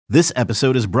This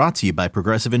episode is brought to you by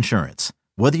Progressive Insurance.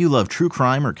 Whether you love true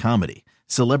crime or comedy,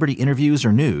 celebrity interviews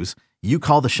or news, you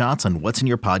call the shots on what's in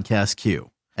your podcast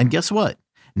queue. And guess what?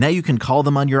 Now you can call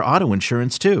them on your auto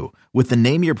insurance too with the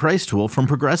Name Your Price tool from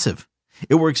Progressive.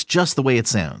 It works just the way it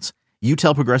sounds. You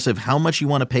tell Progressive how much you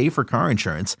want to pay for car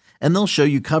insurance, and they'll show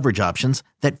you coverage options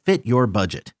that fit your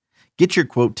budget. Get your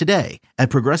quote today at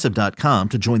Progressive.com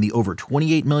to join the over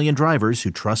 28 million drivers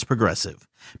who trust Progressive.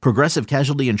 Progressive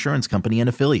Casualty Insurance Company and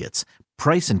Affiliates.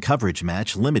 Price and coverage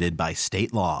match limited by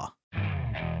state law.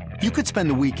 You could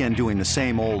spend the weekend doing the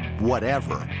same old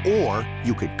whatever, or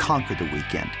you could conquer the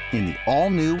weekend in the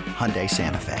all-new Hyundai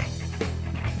Santa Fe.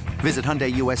 Visit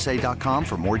HyundaiUSA.com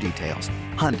for more details.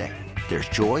 Hyundai, there's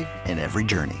joy in every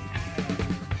journey.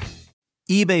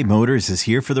 eBay Motors is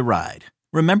here for the ride.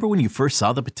 Remember when you first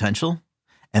saw the potential?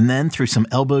 And then through some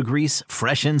elbow grease,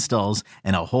 fresh installs,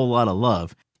 and a whole lot of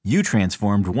love, you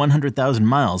transformed 100,000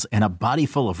 miles and a body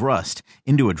full of rust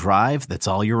into a drive that's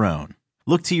all your own.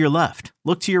 Look to your left.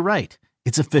 Look to your right.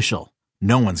 It's official.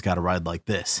 No one's got a ride like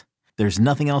this. There's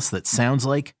nothing else that sounds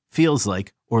like, feels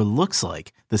like, or looks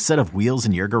like the set of wheels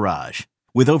in your garage.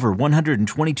 With over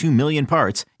 122 million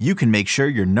parts, you can make sure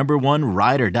your number one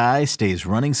ride or die stays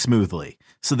running smoothly.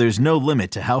 So there's no limit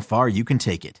to how far you can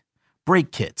take it.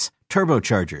 Brake kits,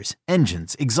 turbochargers,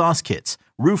 engines, exhaust kits,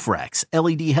 roof racks,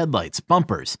 LED headlights,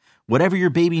 bumpers, whatever your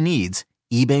baby needs,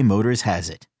 eBay Motors has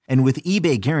it. And with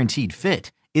eBay Guaranteed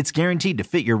Fit, it's guaranteed to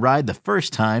fit your ride the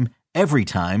first time, every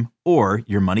time, or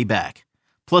your money back.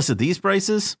 Plus at these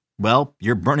prices, well,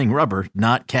 you're burning rubber,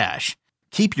 not cash.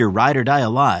 Keep your ride or die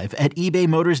alive at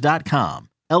ebaymotors.com.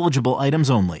 Eligible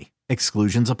items only.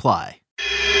 Exclusions apply.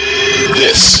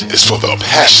 This is for the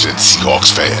passionate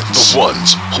Seahawks fans, the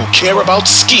ones who care about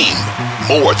scheme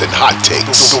more than hot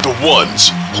takes, the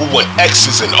ones who want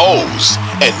X's and O's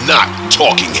and not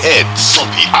talking heads.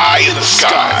 From the eye in the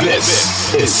sky,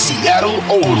 this is Seattle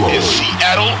Overload.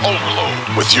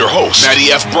 With your hosts,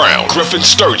 Matty F. Brown, Griffin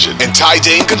Sturgeon, and Ty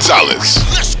Dane Gonzalez.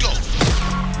 Let's go.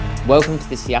 Welcome to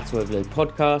the Seattle Overload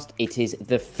podcast. It is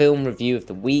the film review of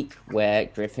the week where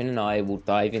Griffin and I will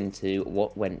dive into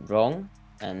what went wrong,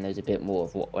 and there's a bit more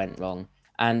of what went wrong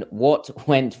and what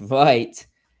went right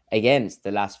against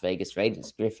the Las Vegas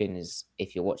Raiders. Griffin is,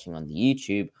 if you're watching on the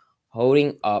YouTube,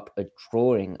 holding up a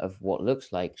drawing of what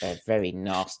looks like a very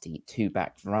nasty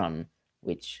two-back run,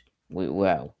 which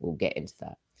we'll get into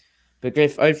that. But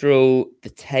Griff, overall,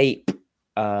 the tape,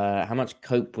 how much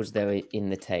cope was there in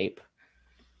the tape?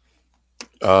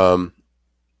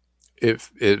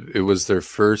 It was their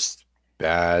first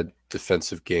bad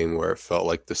defensive game where it felt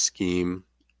like the scheme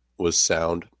was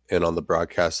sound, and on the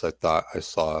broadcast I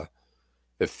saw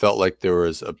it felt like there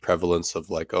was a prevalence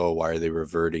of like, oh, why are they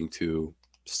reverting to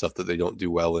stuff that they don't do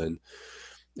well in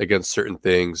against certain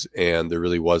things, and there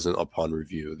really wasn't upon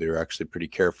review. They were actually pretty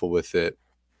careful with it.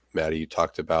 Maddie, you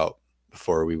talked about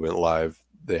before we went live,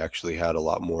 they actually had a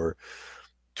lot more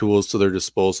tools to their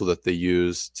disposal that they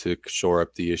used to shore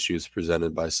up the issues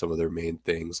presented by some of their main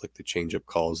things, like the change-up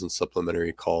calls and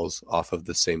supplementary calls off of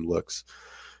the same looks.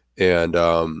 And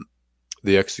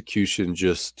the execution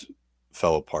just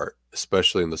fell apart,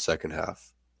 especially in the second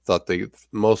half. Thought for the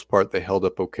most part, they held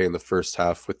up okay in the first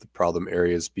half, with the problem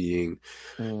areas being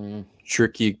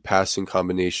tricky passing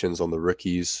combinations on the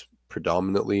rookies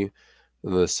predominantly.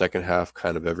 In the second half,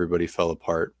 kind of everybody fell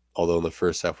apart. Although in the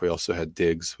first half, we also had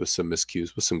Diggs with some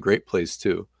miscues, with some great plays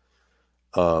too.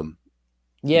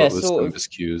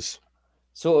 Miscues.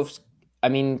 Sort of. I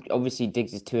mean, obviously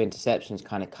Diggs' 2 interceptions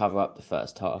kind of cover up the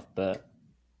first half, but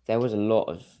there was a lot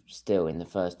of still in the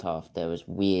first half. There was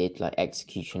weird like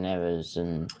execution errors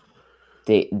and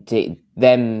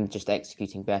them just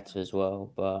executing better as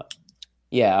well. But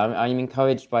yeah, I'm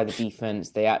encouraged by the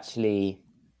defense. They actually,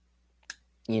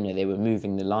 they were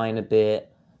moving the line a bit.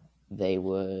 They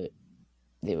were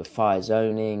fire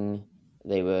zoning.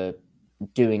 They were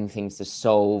doing things to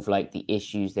solve like the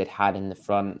issues they'd had in the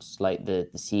fronts, like the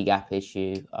C gap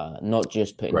issue. Not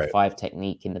just putting the 5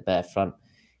 technique in the bare front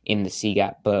in the C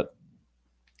gap, but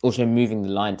also moving the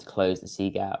line to close the C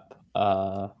gap.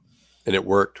 And it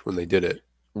worked when they did it.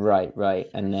 Right.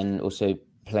 And then also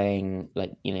playing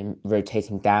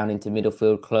rotating down into middle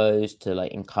field close to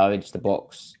like encourage the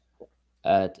box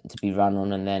to be run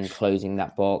on, and then closing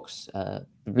that box,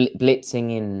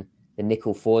 blitzing in the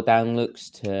nickel 4 down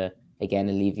looks to again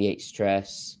alleviate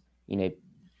stress,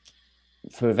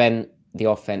 prevent the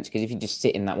offense, because if you just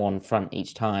sit in that one front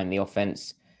each time, the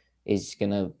offense is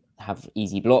going to have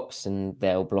easy blocks and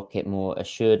they'll block it more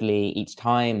assuredly each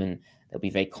time, and they'll be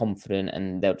very confident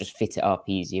and they'll just fit it up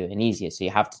easier and easier. So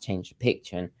you have to change the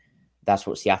picture, and that's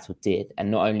what Seattle did. And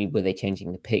not only were they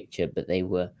changing the picture, but they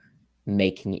were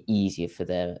making it easier for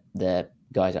their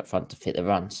guys up front to fit the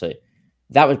run. So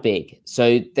that was big.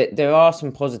 So there are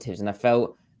some positives, and I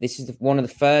felt this is one of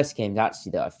the first games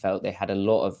actually that I felt they had a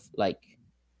lot of like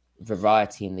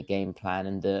variety in the game plan,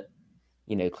 and that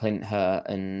Clint hurt,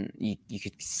 and you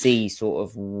could see sort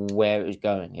of where it was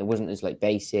going. It wasn't as like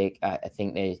basic. I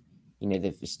think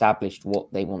they've established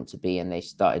what they want to be, and they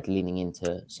started leaning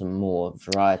into some more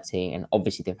variety. And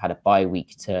obviously they've had a bye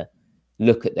week to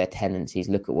look at their tendencies,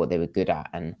 look at what they were good at,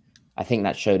 and I think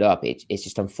that showed up. It's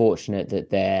just unfortunate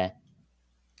that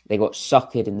they got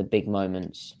suckered in the big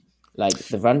moments. Like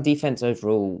the run defense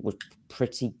overall was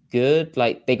pretty good.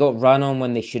 Like they got run on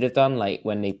when they should have done. Like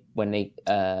when they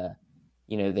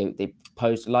they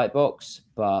posed a light box,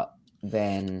 but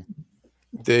then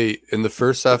they in the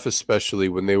first half, especially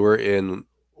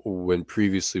when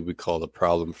previously we called a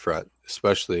problem front,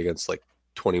 especially against like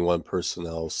 21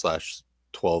 personnel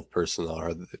 / 12 personnel,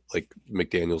 or like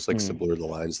McDaniels likes to blur the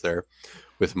lines there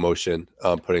with motion,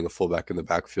 putting a fullback in the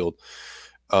backfield.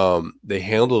 They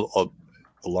handled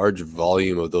a large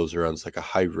volume of those runs, like a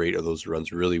high rate of those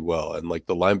runs really well. And like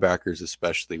the linebackers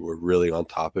especially were really on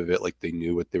top of it. Like they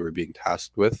knew what they were being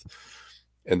tasked with.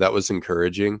 And that was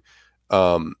encouraging.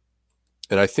 And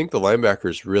I think the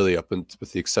linebackers really,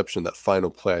 with the exception of that final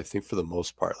play, I think for the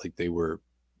most part, like they were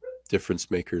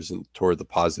difference makers and toward the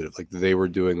positive. Like they were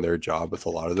doing their job with a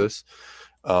lot of this.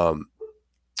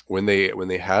 When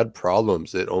they had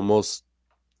problems, it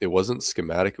wasn't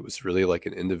schematic. It was really like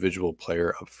an individual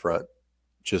player up front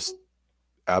just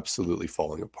absolutely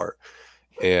falling apart.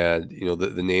 And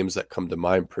the names that come to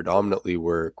mind predominantly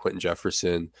were Quentin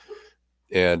Jefferson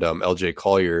and LJ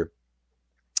Collier.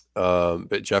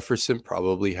 But Jefferson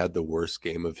probably had the worst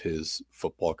game of his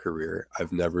football career.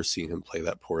 I've never seen him play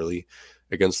that poorly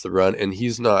against the run, and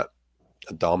he's not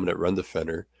a dominant run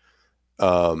defender,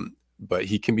 but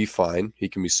he can be fine. He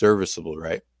can be serviceable,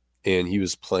 right? And he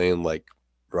was playing like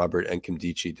Robert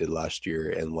Nkemdiche did last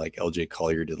year and like LJ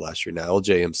Collier did last year. Now,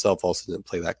 LJ himself also didn't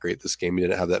play that great this game. He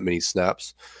didn't have that many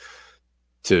snaps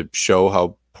to show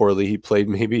how poorly he played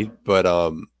maybe, but,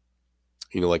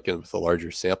 like with a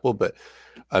larger sample. But,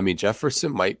 I mean,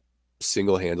 Jefferson might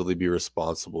single-handedly be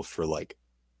responsible for like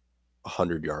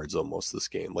 100 yards almost this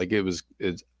game. Like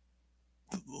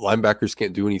linebackers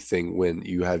can't do anything when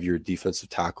you have your defensive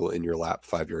tackle in your lap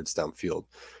 5 yards downfield,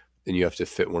 and you have to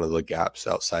fit one of the gaps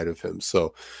outside of him.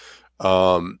 So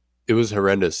it was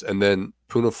horrendous. And then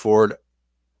Poona Ford,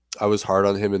 I was hard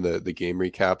on him in the game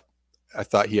recap. I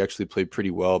thought he actually played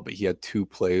pretty well, but he had 2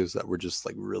 plays that were just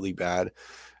like really bad.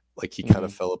 Like he kind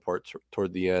of fell apart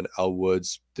toward the end. Al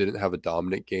Woods didn't have a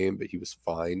dominant game, but he was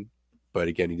fine. But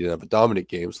again, he didn't have a dominant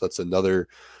game. So that's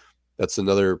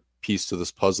another piece to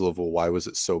this puzzle of, well, why was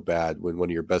it so bad when one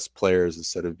of your best players,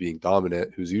 instead of being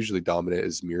dominant, who's usually dominant,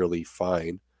 is merely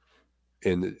fine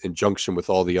in conjunction with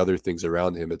all the other things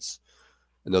around him. It's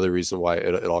another reason why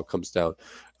it all comes down.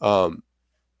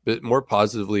 But more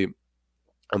positively,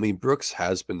 I mean, Brooks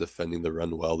has been defending the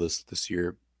run well this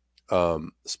year,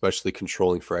 especially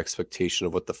controlling for expectation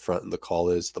of what the front and the call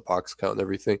is, the box count and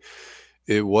everything.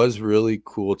 It was really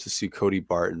cool to see Cody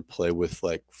Barton play with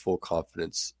like full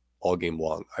confidence all game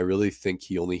long. I really think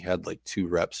he only had like 2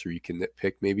 reps where you can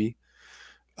nitpick maybe.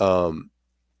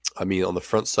 I mean, on the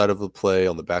front side of the play,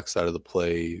 on the back side of the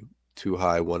play, 2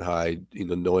 high, 1 high,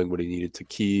 knowing what he needed to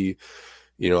key,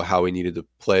 how he needed to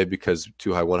play, because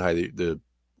 2 high, 1 high,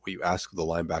 what you ask of the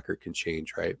linebacker can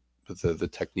change, right? With the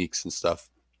techniques and stuff.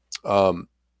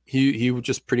 He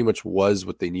just pretty much was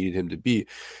what they needed him to be.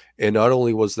 And not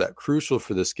only was that crucial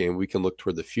for this game, we can look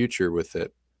toward the future with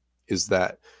it, is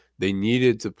that they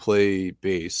needed to play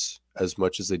base as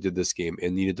much as they did this game,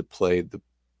 and needed to play the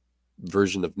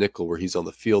version of nickel where he's on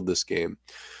the field this game,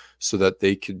 so that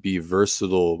they could be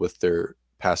versatile with their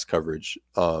pass coverage,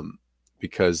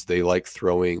 because they like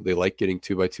getting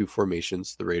 2x2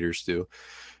 formations, the Raiders do,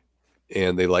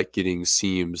 and they like getting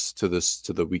seams to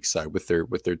the weak side with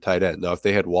their tight end. Now, if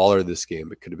they had Waller this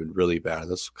game, it could have been really bad.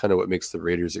 That's kind of what makes the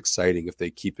Raiders exciting if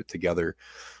they keep it together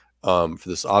for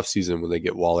this offseason, when they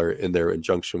get Waller in there in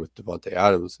conjunction with Devontae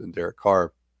Adams and Derek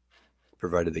Carr,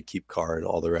 provided they keep Carr and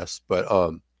all the rest. But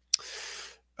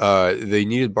they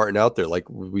needed Barton out there, like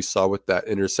we saw with that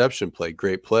interception play.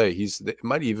 Great play. It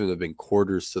might even have been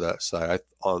quarters to that side.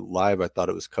 On live, I thought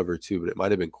it was cover 2, but it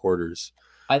might have been quarters.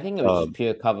 I think it was just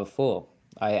pure cover 4.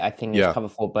 I think it was cover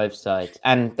 4 both sides,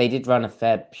 and they did run a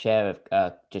fair share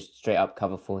of just straight up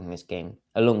cover 4 in this game,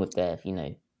 along with their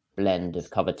blend of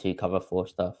cover 2, cover 4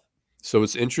 stuff. So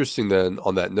it's interesting then,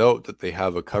 on that note, that they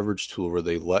have a coverage tool where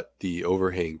they let the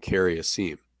overhang carry a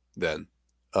seam then.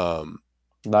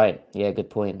 Right. Yeah, good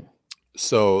point.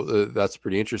 So that's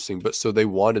pretty interesting. But so they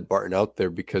wanted Barton out there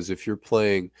because if you're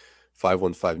playing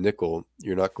 5-1-5 nickel,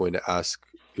 you're not going to ask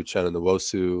Uchenna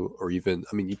Nwosu, or even,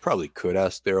 I mean, you probably could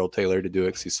ask Daryl Taylor to do it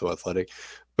because he's so athletic.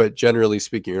 But generally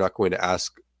speaking, you're not going to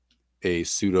ask a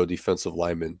pseudo defensive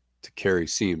lineman to carry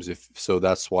seams. So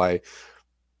that's why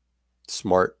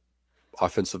smart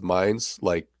offensive minds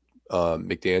like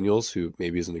McDaniels, who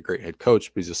maybe isn't a great head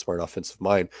coach, but he's a smart offensive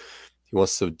mind. He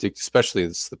wants to especially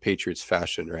it's the Patriots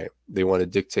fashion, right? They want to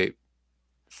dictate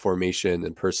formation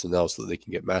and personnel so that they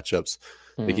can get matchups.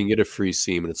 They can get a free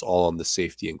seam, and it's all on the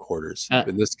safety and quarters.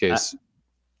 In this case,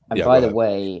 and by the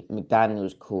way,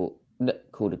 McDaniels called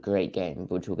a great game,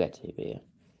 which we'll get to. But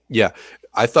yeah,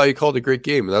 I thought he called a great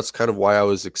game, and that's kind of why I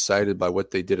was excited by what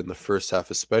they did in the first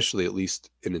half, especially at least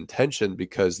in intention,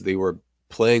 because they were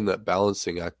playing that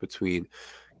balancing act between,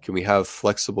 can we have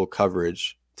flexible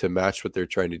coverage to match what they're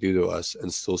trying to do to us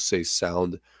and still stay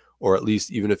sound, or at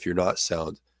least even if you're not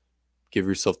sound, give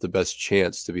yourself the best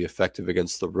chance to be effective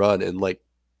against the run. And like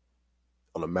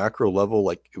on a macro level,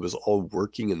 like it was all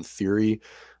working in theory,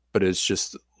 but it's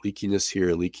just leakiness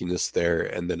here, leakiness there,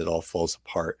 and then it all falls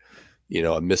apart. You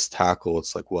know, a missed tackle,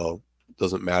 it's like, well, it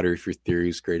doesn't matter if your theory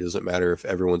is great. It doesn't matter if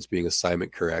everyone's being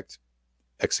assignment correct.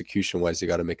 Execution-wise, you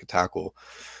got to make a tackle,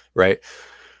 right?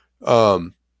 But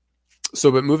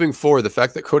moving forward, the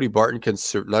fact that Cody Barton can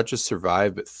not just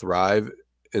survive but thrive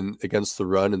against the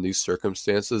run in these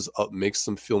circumstances makes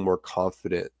them feel more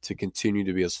confident to continue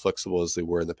to be as flexible as they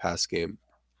were in the past game.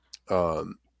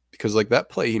 Because like that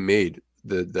play he made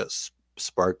that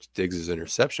sparked Diggs'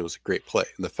 interception was a great play,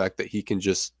 and the fact that he can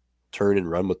just turn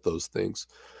and run with those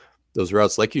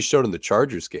routes, like he showed in the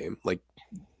Chargers game, like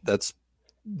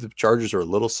the Chargers are a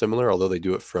little similar, although they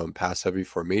do it from pass-heavy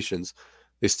formations.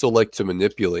 They still like to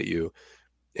manipulate you.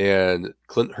 And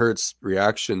Clint Hurtt's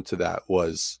reaction to that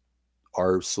was,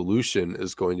 our solution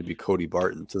is going to be Cody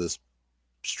Barton to this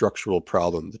structural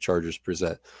problem the Chargers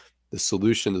present. The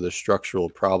solution to the structural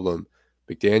problem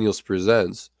McDaniels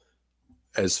presents,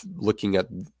 as looking at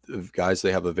the guys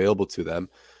they have available to them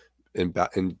in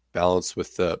balance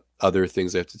with the other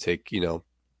things they have to take,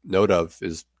 note of,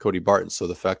 is Cody Barton. So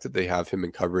the fact that they have him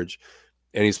in coverage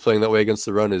and he's playing that way against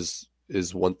the run is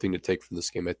one thing to take from this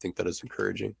game. I think that is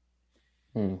encouraging.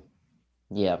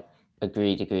 Yeah,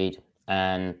 agreed.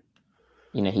 And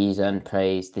he's earned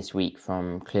praise this week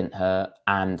from Clint Hurtt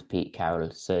and Pete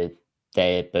Carroll, so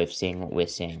they're both seeing what we're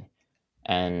seeing.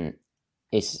 And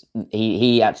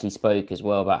he actually spoke as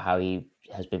well about how he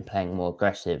has been playing more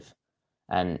aggressive,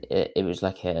 and it was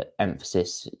like an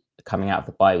emphasis coming out of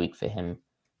the bye week for him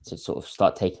to sort of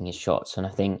start taking his shots. And I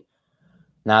think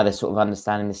now they're sort of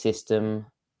understanding the system,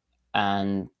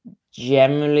 and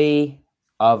generally,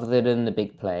 other than the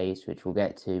big plays, which we'll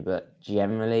get to, but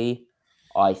generally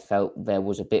I felt there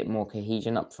was a bit more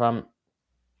cohesion up front.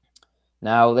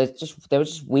 Now there were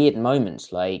just weird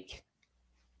moments. Like,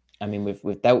 I mean,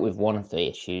 we've dealt with one of the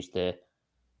issues. The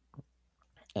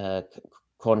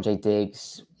Quandre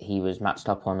Diggs, he was matched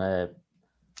up on the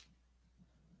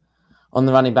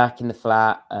running back in the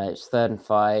flat. It's 3rd and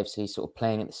 5, so he's sort of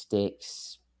playing at the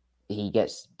sticks. He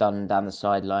gets done down the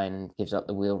sideline, gives up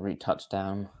the wheel route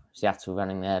touchdown. Seattle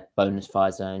running their bonus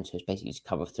fire zone, so it's basically just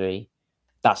cover 3.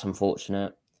 That's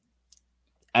unfortunate.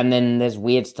 And then there's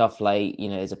weird stuff like,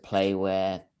 there's a play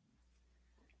where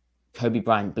Kobe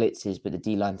Bryant blitzes, but the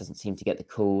D-line doesn't seem to get the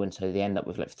call, and so they end up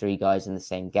with like 3 guys in the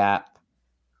same gap.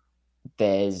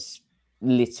 There's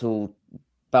little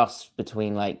bust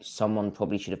between, like, someone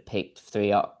probably should have picked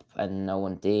 3 up and no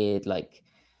one did. Like,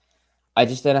 I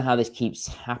just don't know how this keeps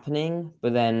happening,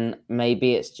 but then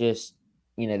maybe it's just,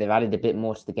 they've added a bit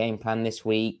more to the game plan this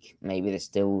week. Maybe they're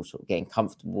still sort of getting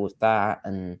comfortable with that.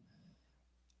 And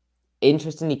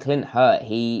interestingly, Clint Hurtt,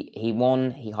 he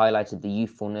highlighted the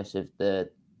youthfulness of the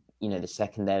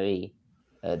secondary,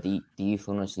 the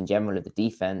youthfulness in general of the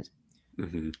defense.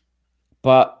 Mm-hmm.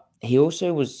 But he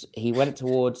went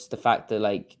towards the fact that,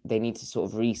 like, they need to sort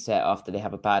of reset after they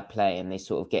have a bad play, and they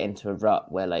sort of get into a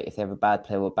rut where, like, if they have a bad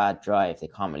play or a bad drive, they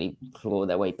can't really claw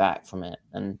their way back from it.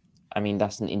 And I mean,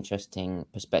 that's an interesting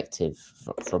perspective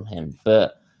from him.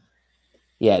 But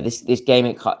yeah, this game,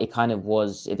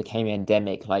 it became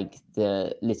endemic, like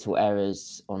the little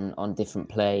errors on different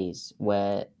plays,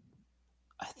 where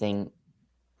I think,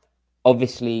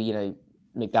 obviously,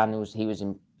 McDaniels, he was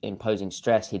imposing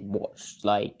stress. He'd watched,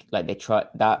 like they tried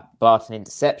that Barton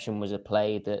interception was a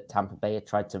play that Tampa Bay had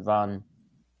tried to run,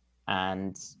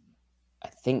 and I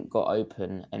think got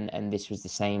open, and this was the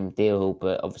same deal,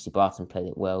 but obviously Barton played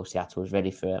it well. Seattle was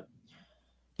ready for it.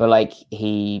 But like,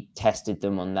 he tested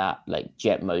them on that, like,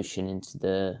 jet motion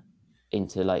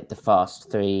into like the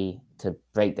fast 3 to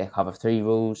break their cover 3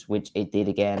 rules, which it did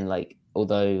again. Like,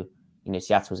 although, you know,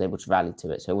 Seattle was able to rally to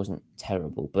it, so it wasn't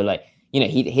terrible. But like, you know,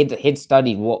 he'd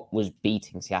studied what was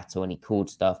beating Seattle, and he called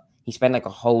stuff. He spent like a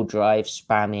whole drive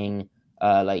spamming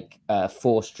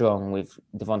 4 strong with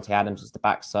Devontae Adams as the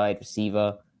backside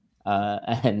receiver,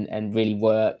 and really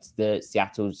worked the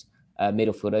Seattle's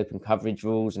middle field open coverage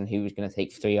rules and who was going to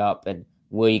take 3 up, and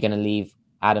were you going to leave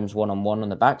Adams one-on-one on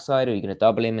the backside, or are you going to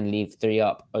double him and leave 3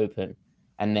 up open?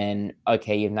 And then,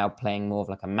 okay, you're now playing more of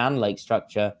like a man-like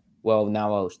structure. Well,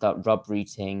 now I'll start rub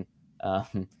routing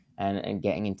and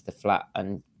getting into the flat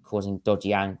and causing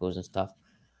dodgy angles and stuff.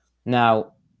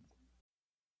 Now,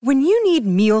 when you need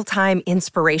mealtime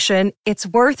inspiration, it's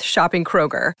worth shopping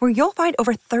Kroger, where you'll find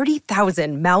over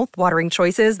 30,000 mouth-watering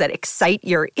choices that excite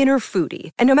your inner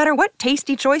foodie. And no matter what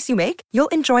tasty choice you make, you'll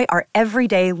enjoy our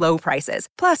everyday low prices,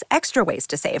 plus extra ways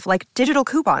to save, like digital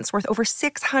coupons worth over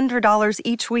 $600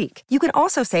 each week. You can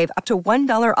also save up to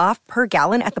 $1 off per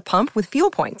gallon at the pump with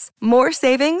fuel points. More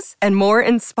savings and more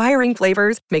inspiring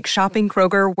flavors make shopping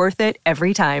Kroger worth it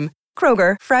every time.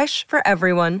 Kroger, fresh for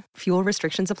everyone. Fuel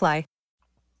restrictions apply.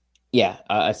 Yeah,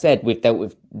 I said we've dealt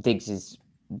with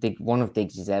one of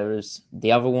Diggs's errors.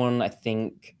 The other one, I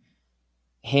think,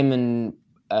 him and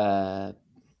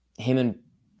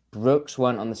Brooks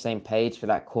weren't on the same page for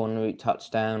that corner route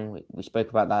touchdown. We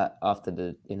spoke about that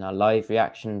after in our live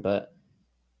reaction, but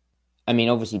I mean,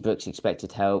 obviously Brooks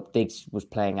expected help. Diggs was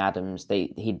playing Adams. They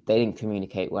didn't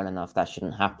communicate well enough. That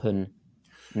shouldn't happen.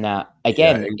 Now,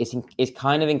 again, it's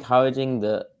kind of encouraging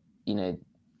that, you know,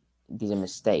 these are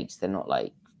mistakes. They're not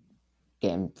like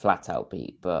getting flat out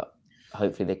beat, but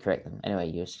hopefully they correct them. Anyway,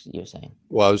 you're saying.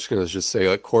 Well, I was going to just say,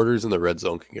 like, quarters in the red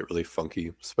zone can get really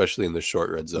funky, especially in the short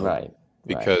red zone. Right.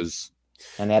 Because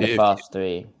and they had a fast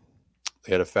 3.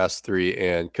 They had a fast 3,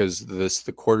 and because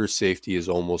the quarter safety is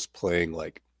almost playing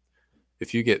like,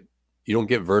 if you don't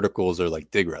get verticals or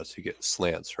like dig routes, you get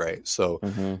slants, right? So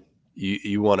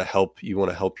you want to help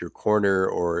your corner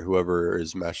or whoever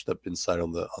is matched up inside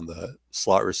on the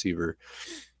slot receiver.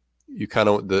 You kind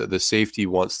of the safety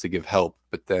wants to give help,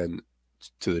 but then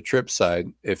to the trip side,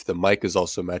 if the Mike is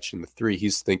also matching the 3,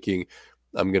 he's thinking,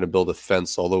 I'm going to build a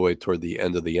fence all the way toward the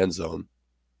end of the end zone.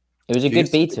 It was a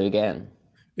good beater again.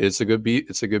 It's a good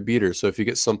beater. So if you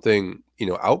get something, you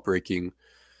know, outbreaking,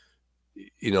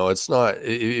 you know, it's not,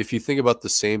 if you think about the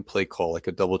same play call, like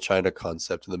a double China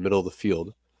concept in the middle of the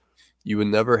field, you would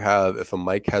never have, if a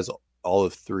Mike has all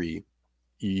of 3,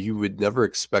 you would never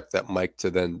expect that Mike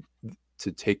to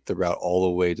take the route all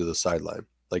the way to the sideline.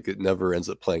 Like, it never ends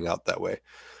up playing out that way.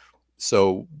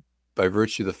 So by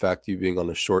virtue of the fact you being on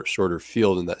a shorter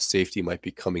field, and that safety might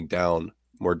be coming down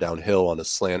more downhill on a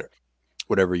slant,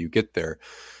 whatever you get there,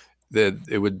 that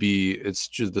it's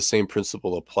just the same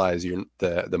principle applies.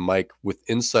 The Mike with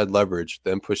inside leverage,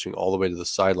 then pushing all the way to the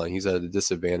sideline, he's at a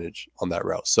disadvantage on that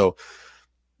route. So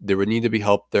there would need to be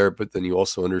help there, but then you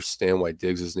also understand why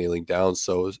Diggs is nailing down.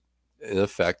 So in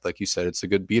effect, like you said, it's a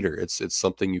good beater. It's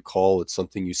something you call, it's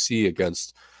something you see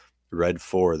against red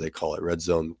 4, they call it, red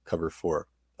zone cover 4.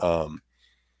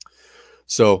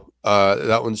 So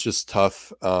that one's just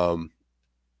tough.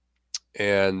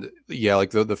 And yeah,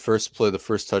 like the first play, the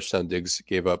first touchdown Diggs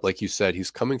gave up, like you said, he's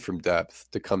coming from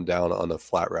depth to come down on a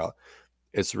flat route.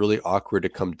 It's really awkward to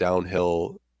come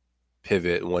downhill,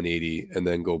 pivot 180, and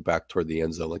then go back toward the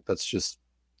end zone. Like,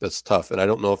 that's tough. And I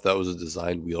don't know if that was a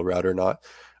designed wheel route or not.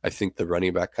 I think the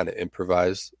running back kind of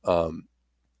improvised,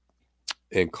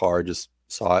 and Carr just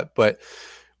saw it. But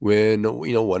when,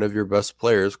 you know, one of your best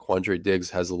players, Quandre Diggs,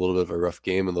 has a little bit of a rough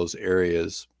game in those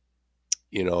areas,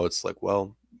 you know, it's like,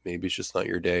 well, maybe it's just not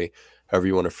your day, however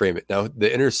you want to frame it. Now, the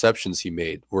interceptions he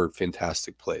made were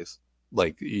fantastic plays.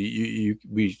 Like, we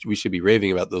should be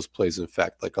raving about those plays. In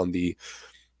fact, like on the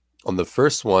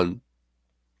first one,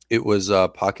 it was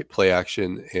pocket play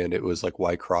action, and it was like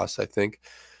Y cross, I think,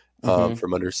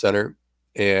 from under center,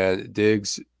 and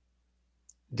Diggs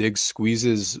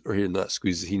squeezes, or he not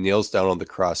squeezes, he nails down on the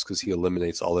cross because he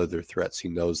eliminates all other threats. He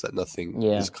knows that nothing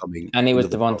is coming. And it was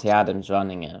Devontae Adams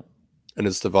running it. And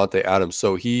it's Devontae Adams.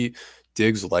 So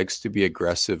Diggs likes to be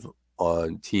aggressive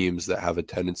on teams that have a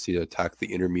tendency to attack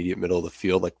the intermediate middle of the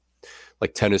field.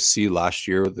 Like Tennessee last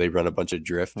year, they run a bunch of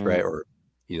drift, right? Or,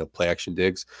 you know, play action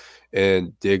Diggs.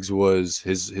 And Diggs was,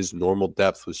 his normal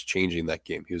depth was changing that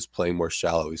game. He was playing more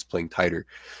shallow. He's playing tighter.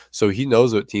 So he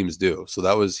knows what teams do. So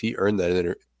he earned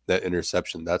that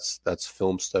interception. That's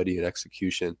film study and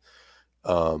execution,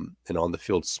 and on the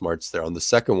field smarts there. On the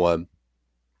second one,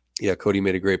 yeah, Cody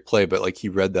made a great play, but like, he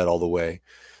read that all the way.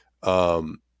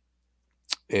 And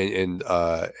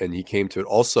he came to it.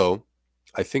 Also,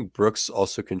 I think Brooks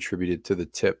also contributed to the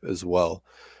tip as well,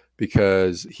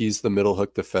 because he's the middle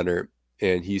hook defender,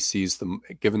 and he sees them.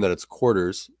 Given that it's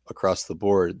quarters across the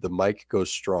board, the mic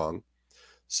goes strong,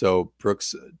 so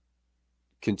Brooks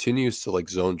continues to like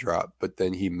zone drop, but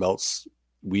then he melts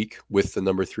weak with the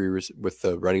number 3 with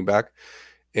the running back,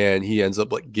 and he ends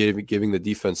up like giving the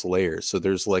defense layers. So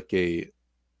there's like a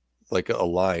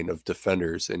line of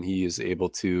defenders, and he is able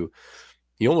to.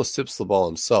 He almost tips the ball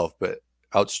himself, but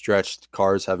outstretched,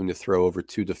 Carr's having to throw over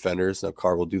 2 defenders. Now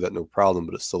Carr will do that no problem,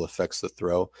 but it still affects the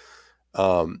throw.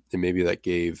 And maybe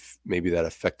that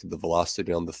affected the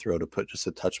velocity on the throw to put just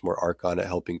a touch more arc on it,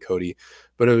 helping Cody.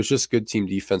 But it was just good team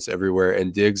defense everywhere,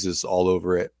 and Diggs is all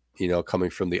over it, coming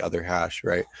from the other hash,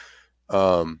 right?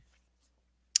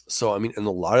 So I mean, in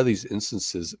a lot of these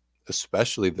instances,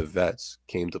 especially the vets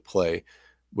came to play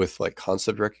with like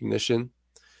concept recognition.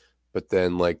 But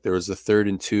then like there was a 3rd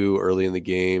and 2 early in the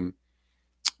game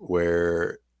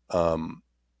where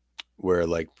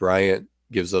like Bryant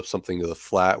gives up something to the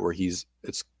flat where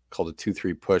it's called a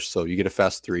 2-3 push. So you get a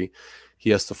fast 3. He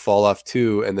has to fall off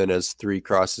 2, and then as 3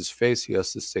 crosses his face, he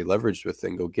has to stay leveraged with it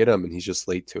and go get him, and he's just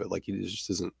late to it. Like he just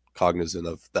isn't cognizant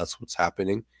of that's what's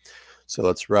happening. So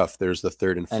that's rough. There's the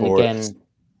 3rd and 4. And again,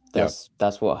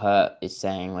 that's what Hurt is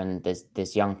saying when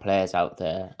there's young players out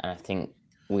there, and I think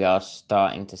we are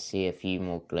starting to see a few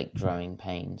more like growing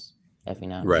pains every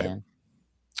now and then.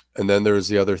 And then there was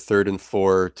the other 3rd and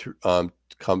 4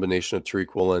 combination of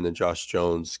Tariq Woolen and Josh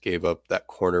Jones gave up that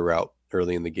corner route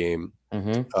early in the game.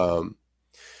 Mm-hmm.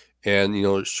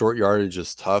 And, short yardage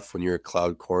is tough when you're a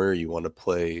cloud corner. You want to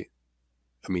play,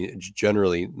 I mean,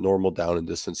 generally normal down and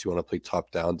distance, you want to play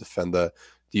top down, defend the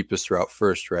deepest route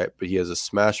first, right? But he has a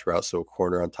smash route, so a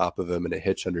corner on top of him and a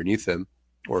hitch underneath him,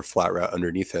 or a flat route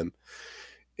underneath him.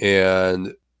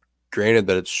 And granted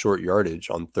that it's short yardage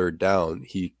on 3rd down,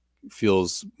 he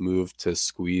feels moved to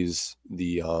squeeze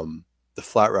the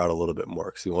flat route a little bit more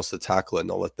because he wants to tackle it and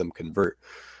not let them convert.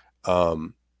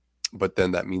 But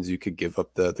then that means you could give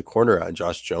up the corner out, and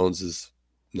Josh Jones is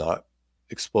not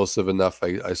explosive enough,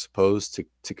 I suppose,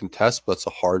 to contest, but it's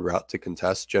a hard route to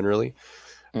contest generally.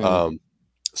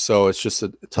 So it's just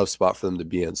a tough spot for them to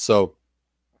be in. So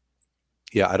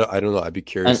yeah, I don't know. I'd be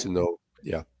curious to know.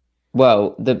 Yeah.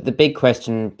 Well, the big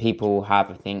question people have,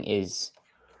 I think, is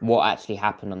what actually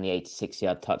happened on the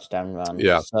 86-yard touchdown run.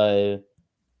 Yeah. So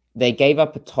they gave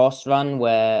up a toss run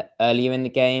where earlier in the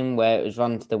game where it was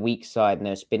run to the weak side and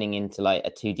they were spinning into like a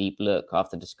 2-deep look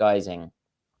after disguising.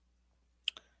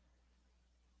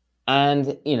 And,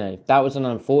 that was an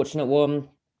unfortunate one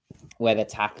where the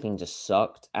tackling just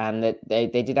sucked, and that they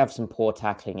did have some poor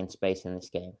tackling in space in this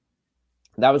game.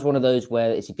 That was one of those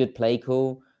where it's a good play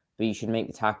call, but you should make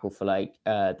the tackle for like,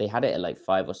 they had it at like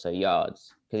 5 or so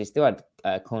yards because he still had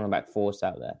cornerback force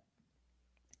out there.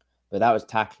 But that was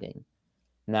tackling.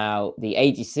 Now, the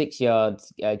 86-yard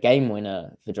game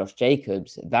winner for Josh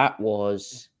Jacobs, that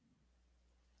was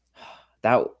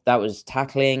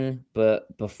tackling,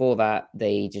 but before that,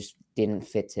 they just didn't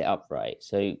fit it up right.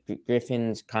 So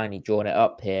Griffin's kindly drawn it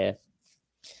up here.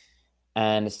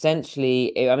 And essentially,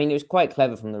 it was quite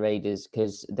clever from the Raiders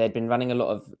because they'd been running a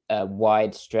lot of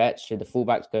wide stretch. So the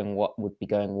fullbacks would be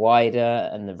going wider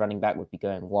and the running back would be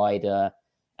going wider.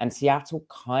 And Seattle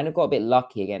kind of got a bit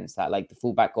lucky against that. Like the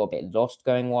fullback got a bit lost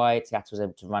going wide. Seattle was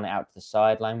able to run it out to the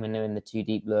sideline when they're in the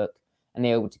 2-deep look. And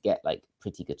they were able to get like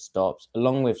pretty good stops.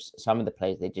 Along with some of the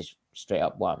plays, they just straight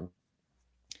up won.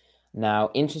 Now,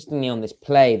 interestingly on this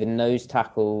play, the nose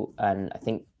tackle, and I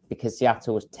think because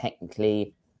Seattle was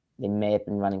technically... they may have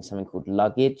been running something called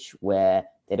luggage, where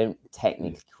they don't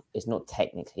technically, it's not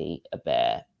technically a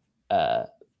bear.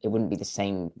 It wouldn't be the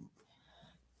same.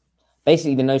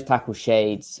 Basically, the nose tackle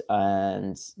shades,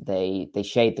 and they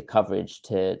shade the coverage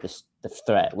to the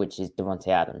threat, which is Davante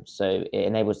Adams. So it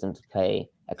enables them to play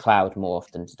a cloud more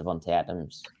often to Davante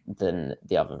Adams than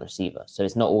the other receiver. So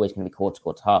it's not always going to be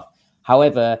quarter half.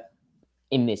 However,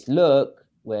 in this look,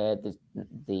 where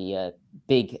the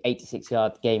big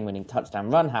 86-yard game-winning touchdown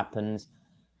run happens,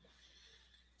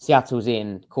 Seattle's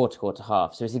in quarter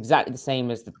half. So it's exactly the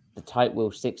same as the tight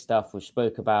wheel 6 stuff we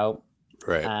spoke about.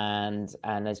 Right. And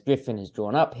as Griffin has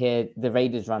drawn up here, the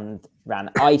Raiders ran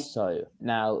ISO.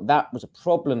 Now, that was a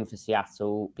problem for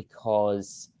Seattle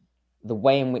because the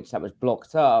way in which that was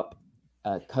blocked up,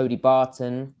 Cody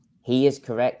Barton, he is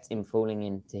correct in falling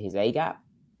into his A-gap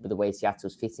with the way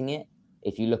Seattle's fitting it.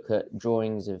 If you look at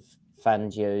drawings of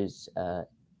Fangio's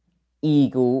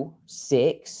Eagle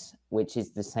 6, which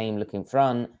is the same looking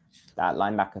front, that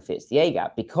linebacker fits the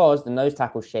A-gap because the nose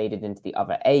tackle shaded into the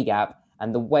other A-gap.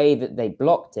 And the way that they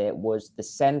blocked it was the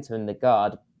center and the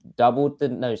guard doubled the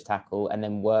nose tackle and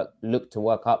then looked to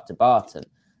work up to Barton.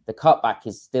 The cutback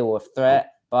is still a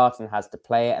threat, Barton has to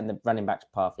play it, and the running back's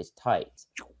path is tight.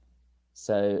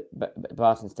 So, but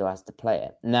Barton still has to play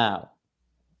it. Now,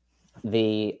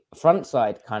 the front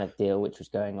side kind of deal, which was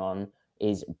going on,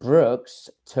 is Brooks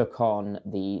took on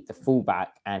the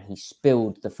fullback and he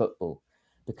spilled the football.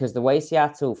 Because the way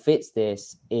Seattle fits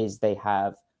this is they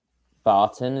have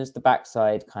Barton as the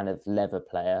backside kind of lever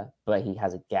player, but he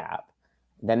has a gap.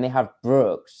 Then they have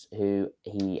Brooks, who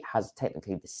he has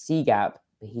technically the C gap,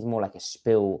 but he's more like a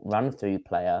spill run-through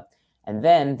player. And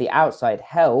then the outside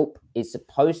help is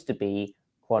supposed to be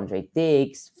Quandre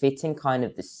Diggs, fitting kind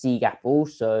of the C gap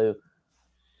also.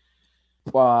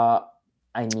 But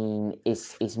I mean,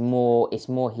 it's more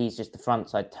he's just the front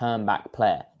side turn back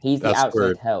player. He's the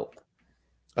outside help.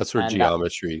 That's where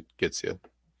geometry gets you.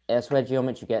 That's where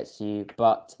geometry gets you,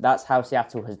 but that's how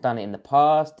Seattle has done it in the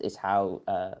past. Is how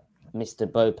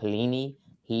Mr. Bo Pelini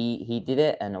he did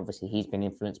it, and obviously he's been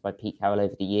influenced by Pete Carroll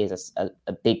over the years.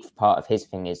 A big part of his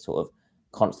thing is sort of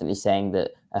constantly saying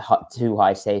that a too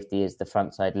high safety is the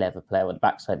front side lever player or the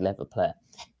backside lever player.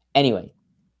 Anyway,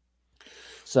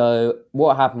 so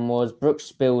what happened was Brooks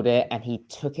spilled it, and he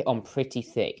took it on pretty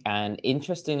thick. And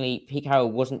interestingly, Pete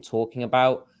Carroll wasn't talking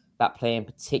about that play in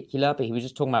particular, but he was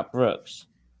just talking about Brooks.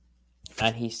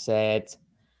 And he said,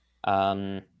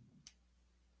 hold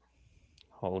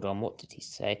on, what did he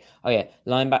say? Oh yeah,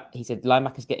 he said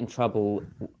linebackers get in trouble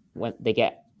when they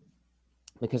get,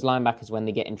 because linebackers, when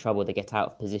they get in trouble, they get out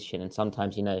of position. And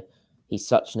sometimes, he's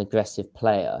such an aggressive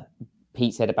player.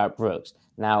 Pete said about Brooks.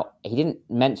 Now, he didn't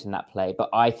mention that play, but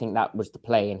I think that was the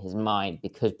play in his mind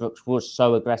because Brooks was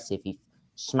so aggressive. He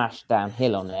smashed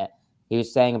downhill on it. He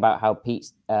was saying about how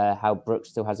Brooks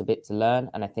still has a bit to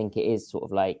learn. And I think it is sort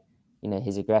of like,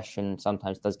 his aggression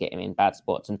sometimes does get him in bad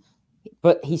spots.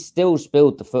 But he still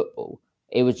spilled the football.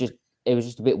 It was just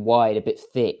a bit wide, a bit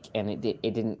thick, and it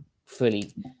didn't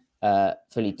fully do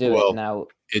it. Now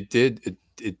it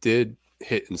did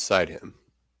hit inside him.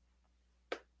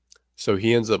 So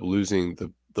he ends up losing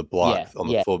the block on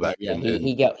the fullback. Yeah,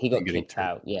 he got kicked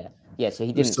out. Yeah. So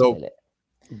he didn't spill it.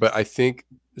 But I think,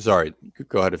 sorry,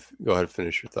 go ahead and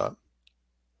finish your thought.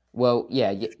 Well,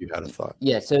 yeah. If you had a thought.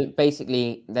 Yeah, so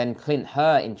basically then Clint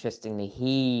Hurr, interestingly,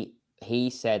 he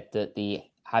said that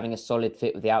having a solid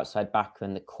fit with the outside backer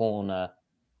and the corner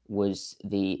was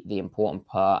the important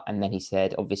part. And then he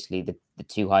said, obviously, the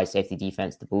too high safety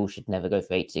defense, the ball should never go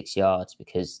for 86 yards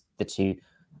because the two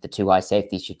high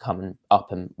safeties should come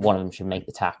up and one of them should make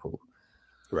the tackle.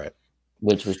 Right.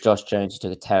 Which was Josh Jones, who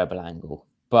took a terrible angle.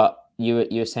 But you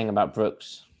were saying about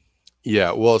Brooks.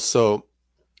 Yeah, well, so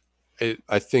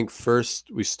I think first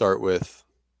we start with,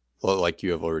 like you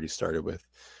have already started with,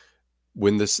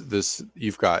 when this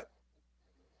you've got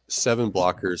 7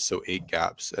 blockers, so 8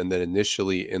 gaps, and then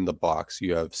initially in the box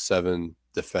you have 7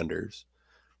 defenders.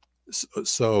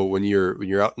 So when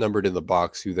you're outnumbered in the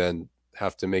box, you then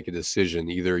have to make a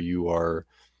decision. Either you are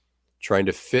trying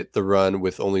to fit the run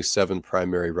with only 7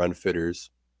 primary run fitters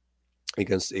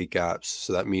against 8 gaps,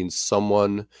 so that means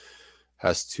someone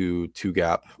has to 2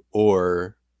 gap,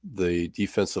 or the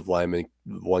defensive lineman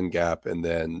 1 gap, and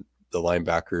then the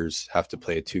linebackers have to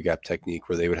play a 2 gap technique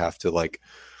where they would have to like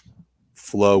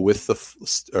flow with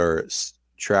or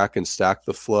track and stack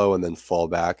the flow and then fall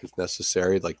back if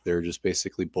necessary. Like they're just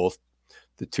basically both,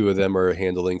 the 2 of them are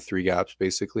handling 3 gaps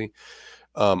basically.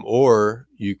 Or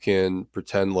you can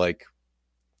pretend like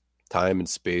time and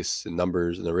space and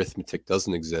numbers and arithmetic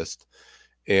doesn't exist,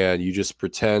 and you just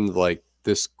pretend like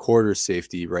this quarter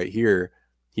safety right here,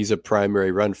 he's a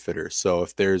primary run fitter. So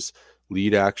if there's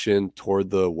lead action toward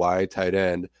the Y tight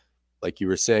end, like you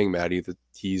were saying, Maddie, that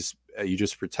you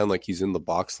just pretend like he's in the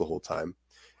box the whole time,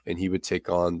 and he would take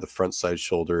on the front side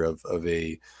shoulder of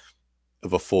a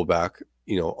fullback,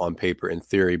 on paper. In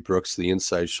theory, Brooks the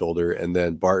inside shoulder, and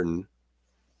then Barton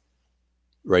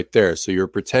right there. So you're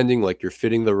pretending like you're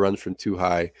fitting the run from too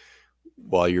high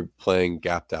while you're playing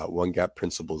gapped out, 1 gap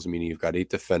principles, meaning you've got 8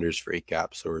 defenders for 8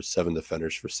 gaps or 7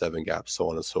 defenders for 7 gaps, so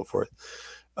on and so forth.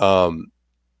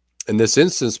 In this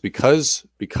instance, because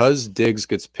Diggs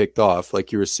gets picked off,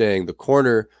 like you were saying, the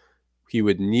corner, he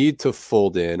would need to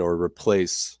fold in or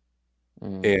replace,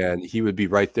 and he would be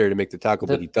right there to make the tackle,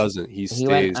 but he doesn't. He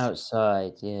went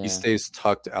outside. Yeah, he stays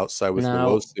tucked outside with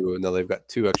Nwosu, and now they've got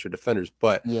 2 extra defenders.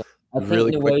 But yeah,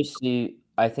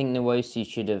 I think Nwosu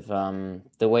should have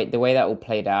the way that all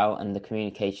played out and the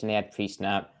communication they had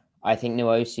pre-snap. I think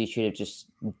Nwosu should have just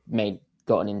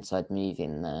got an inside move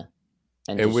in there,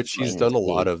 and which he's done a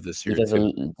lot of this year.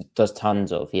 Does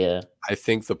tons of, yeah. I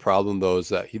think the problem though is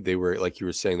that they were, like you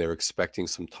were saying, they were expecting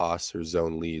some toss or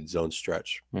zone lead, zone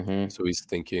stretch. Mm-hmm. So he's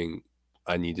thinking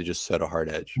I need to just set a hard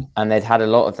edge. And they'd had a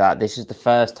lot of that. This is the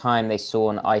first time they saw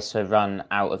an ISO run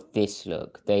out of this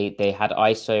look. They had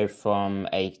ISO from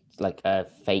a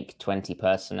fake 20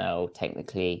 personnel.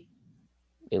 Technically,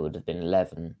 it would have been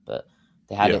 11, but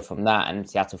they had it from that, and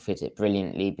Seattle fit it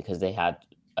brilliantly because they had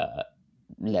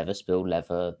leather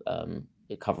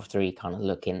cover 3 kind of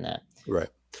look in there. Right.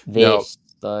 This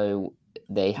though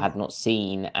they had not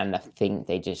seen, and I think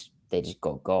they just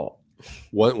got.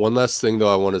 One last thing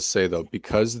though I want to say though,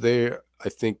 because I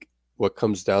think what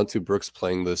comes down to Brooks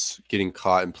playing this, getting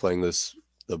caught and playing this,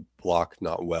 the block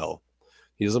not well.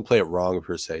 He doesn't play it wrong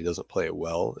per se. He doesn't play it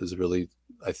well is really,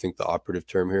 I think, the operative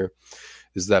term here,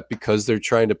 is that because they're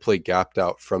trying to play gapped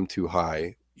out from too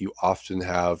high, you often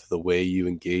have the way you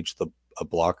engage a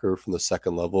blocker from the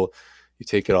second level, you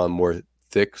take it on more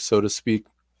thick, so to speak.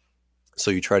 So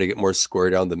you try to get more square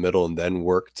down the middle and then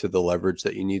work to the leverage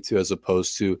that you need to, as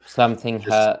opposed to something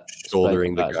hurt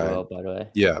shouldering the guy. Well, by the way.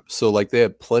 Yeah. So like they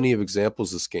had plenty of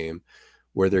examples this game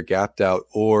where they're gapped out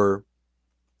or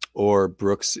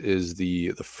Brooks is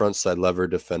the front side lever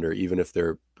defender, even if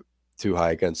they're too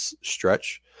high against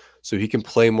stretch. So he can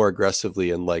play more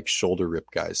aggressively and like shoulder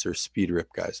rip guys or speed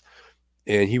rip guys.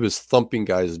 And he was thumping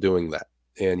guys doing that.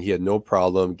 And he had no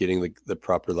problem getting the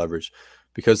proper leverage,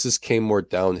 because this came more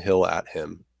downhill at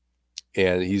him.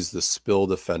 And he's the spill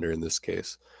defender in this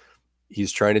case.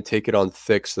 He's trying to take it on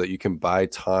thick so that you can buy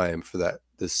time for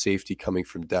the safety coming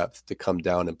from depth to come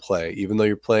down and play. Even though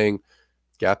you're playing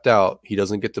gapped out, he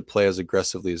doesn't get to play as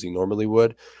aggressively as he normally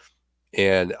would.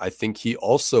 And I think he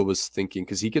also was thinking,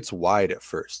 because he gets wide at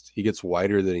first. He gets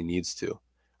wider than he needs to.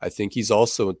 I think he's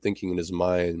also thinking in his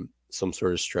mind some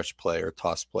sort of stretch play or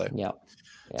toss play. Yeah.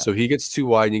 So he gets too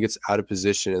wide and he gets out of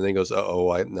position and then goes,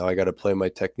 now I got to play my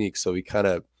technique. So he kind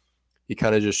of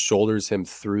just shoulders him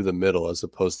through the middle as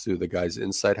opposed to the guy's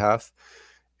inside half.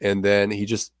 And then he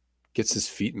just gets his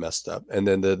feet messed up. And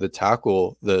then the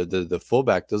tackle, the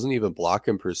fullback doesn't even block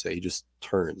him per se. He just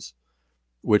turns,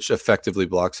 which effectively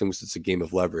blocks him because it's a game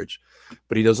of leverage.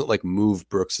 But he doesn't like move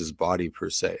Brooks's body per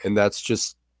se. And that's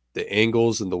just the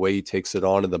angles and the way he takes it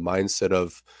on and the mindset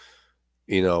of,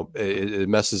 it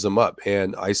messes him up.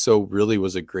 And ISO really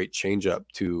was a great change up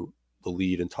to the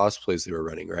lead and toss plays they were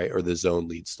running, right? Or the zone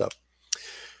lead stuff.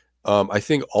 I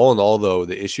think all in all, though,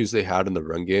 the issues they had in the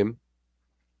run game,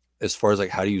 as far as like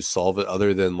how do you solve it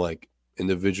other than like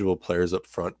individual players up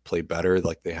front play better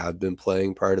like they have been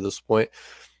playing prior to this point.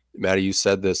 Maddie, you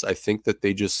said this. I think that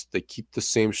they keep the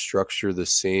same structure, the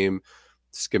same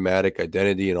schematic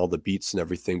identity and all the beats and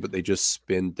everything, but they just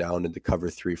spin down into cover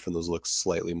 3 from those looks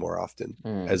slightly more often,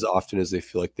 as often as they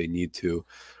feel like they need to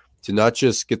not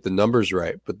just get the numbers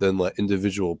right, but then let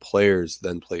individual players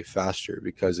then play faster,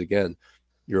 because again,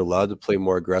 you're allowed to play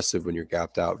more aggressive when you're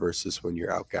gapped out versus when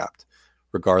you're out gapped,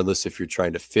 regardless if you're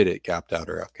trying to fit it gapped out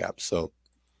or out gapped. So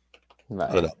right.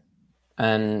 I don't know.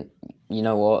 And you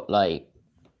know what, like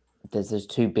there's those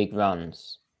 2 big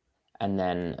runs. And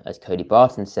then, as Cody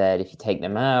Barton said, if you take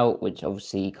them out, which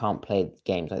obviously you can't play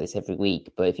games like this every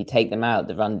week, but if you take them out,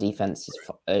 the run defense is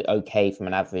okay from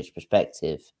an average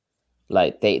perspective.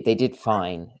 Like they did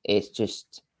fine. It's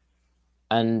just,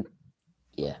 and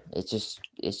yeah, it's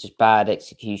just bad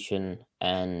execution.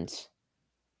 And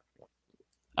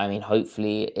I mean,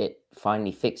 hopefully it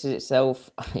finally fixes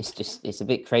itself. It's a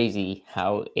bit crazy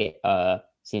how it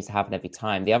seems to happen every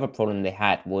time. The other problem they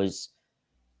had was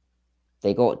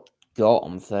they got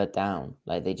on third down.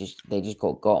 Like they just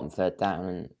got on third down,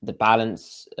 and the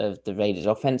balance of the Raiders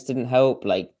offense didn't help.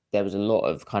 Like there was a lot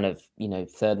of kind of,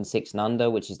 3rd and 6 and under,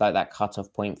 which is like that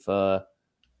cutoff point for,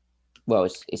 well,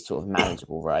 it's sort of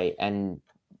manageable, right? And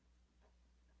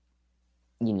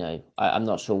I'm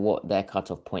not sure what their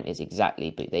cutoff point is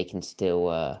exactly, but they can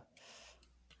still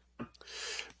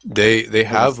they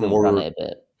have more run it a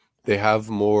bit. They have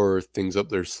more things up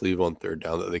their sleeve on third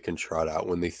down that they can trot out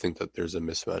when they think that there's a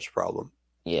mismatch problem.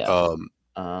 Yeah.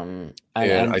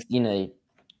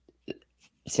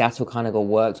 Seattle kind of got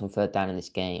worked on third down in this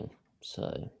game.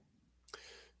 So.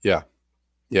 Yeah.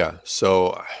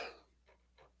 So,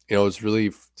 it's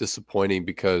really disappointing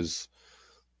because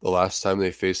the last time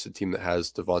they faced a team that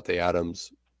has Devontae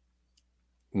Adams,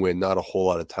 when not a whole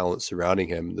lot of talent surrounding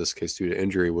him, in this case due to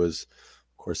injury, was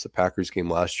of course the Packers game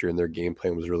last year, and their game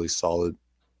plan was really solid.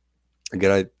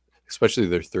 Again, especially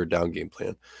their third down game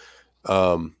plan.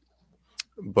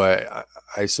 But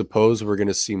I suppose we're going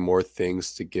to see more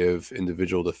things to give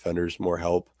individual defenders more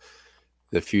help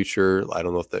in the future. I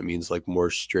don't know if that means like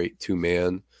more straight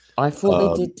 2-man. I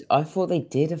thought they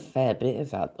did a fair bit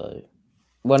of that though.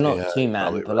 Well, not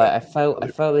 2-man, but like I felt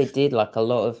they did like a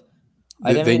lot of.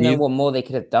 I don't even know what more they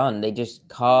could have done. They just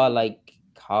Carr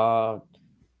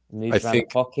moved around the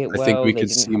pocket I well. think we They could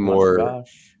didn't see have much more.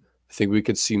 rush. I think we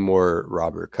could see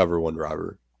more cover one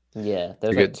robber. Yeah, there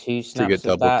was to like get 2 to snaps get of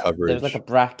double that. There was like a coverage.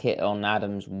 bracket on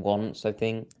Adams once, I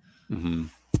think. hmm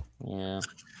Yeah.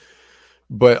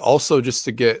 But also just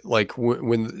to get like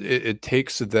when it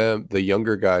takes them, the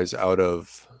younger guys, out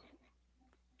of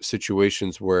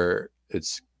situations where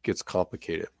it's gets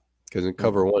complicated. Because in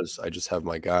cover ones, I just have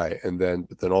my guy,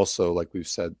 but then also, like we've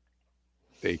said,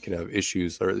 they can have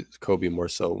issues, or Kobe more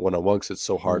so one-on-one, because it's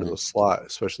so hard in the slot,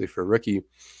 especially for a rookie.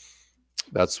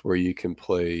 That's where you can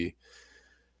play,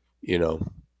 I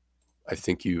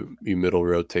think you middle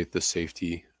rotate the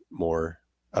safety more.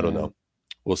 I don't know.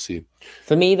 We'll see.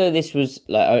 For me though, this was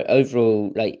like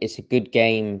overall, like it's a good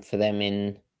game for them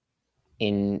in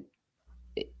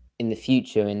the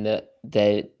future, in that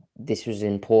this was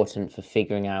important for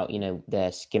figuring out,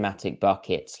 their schematic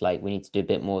buckets. Like, we need to do a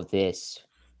bit more of this.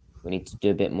 We need to do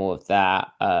a bit more of that.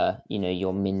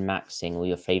 Your min-maxing or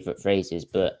your favorite phrases,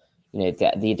 but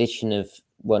the addition of,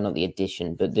 well, not the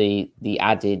addition, but the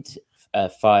added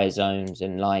fire zones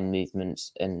and line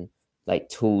movements and like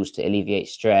tools to alleviate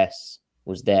stress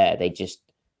was there. They just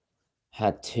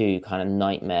had 2 kind of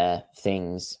nightmare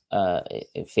things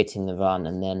fitting the run,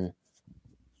 and then,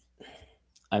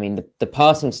 I mean, the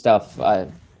passing stuff,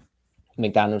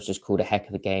 McDaniels just called a heck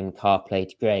of a game. Carr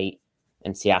played great,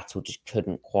 and Seattle just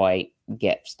couldn't quite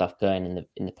get stuff going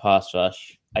in the pass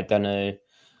rush. I don't know.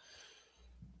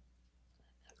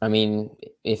 I mean,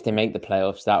 if they make the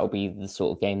playoffs, that will be the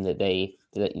sort of game that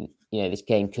this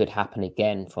game could happen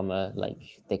again from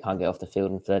they can't get off the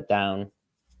field in third down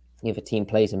if a team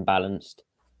plays imbalanced.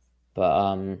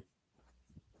 But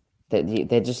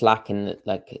they're just lacking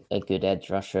like a good edge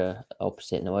rusher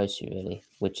opposite Nwosu, really,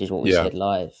 which is what we said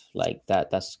live. Like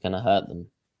that's going to hurt them.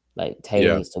 Like,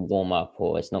 Taylor needs to warm up,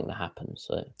 or it's not going to happen.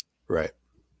 So right.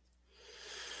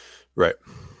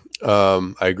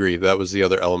 I agree. That was the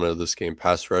other element of this game,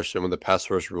 pass rush. And when the pass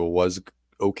rush rule was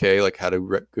okay, like had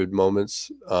good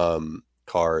moments,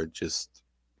 Carr just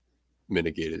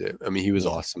mitigated it. I mean, he was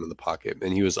awesome in the pocket,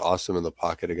 and he was awesome in the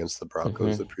pocket against the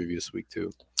Broncos the previous week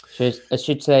too. So I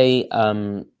should say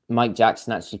Mike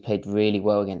Jackson actually played really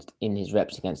well in his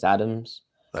reps against Adams.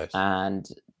 Nice. And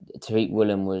Tariq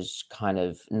Woolen was kind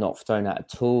of not thrown out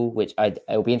at all, which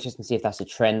it'll be interesting to see if that's a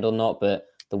trend or not. But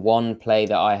the one play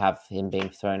that I have him being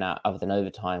thrown out other than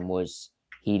overtime was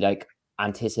he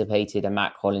anticipated a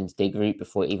Matt Collins dig route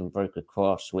before it even broke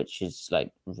across, which is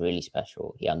really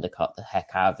special. He undercut the heck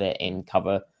out of it in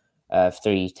cover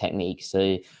 3 technique.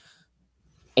 So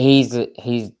he's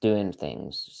doing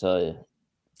things. So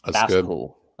that's good.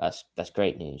 Cool. That's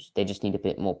great news. They just need a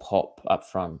bit more pop up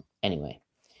front. Anyway.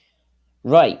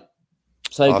 Right.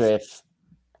 So Griff,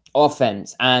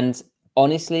 offense. And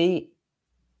honestly,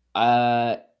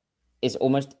 it's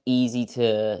almost easy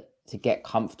to get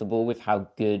comfortable with how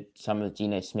good some of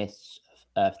Geno Smith's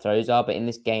throws are. But in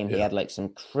this game, he had some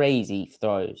crazy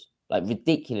throws,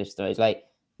 ridiculous throws.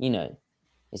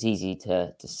 It's easy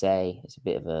to say. It's a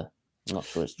bit of a, I'm not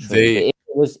sure it's true. But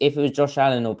if it was Josh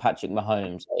Allen or Patrick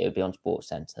Mahomes, it would be on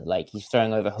SportsCenter. He's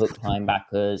throwing over hook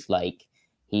linebackers.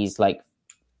 He's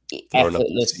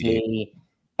effortlessly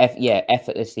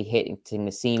hitting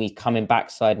the seam. He's coming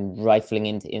backside and rifling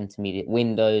into intermediate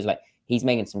windows. He's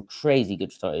making some crazy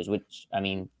good throws, which, I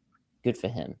mean, good for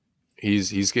him.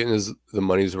 He's getting the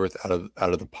money's worth out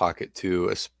of the pocket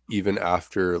too, even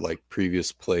after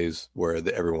previous plays where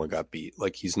everyone got beat.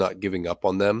 He's not giving up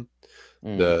on them,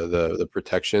 the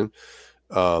protection,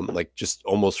 just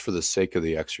almost for the sake of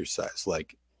the exercise.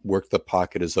 Work the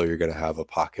pocket as though you're going to have a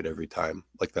pocket every time.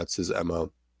 That's his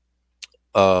MO.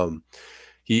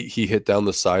 He hit down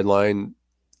the sideline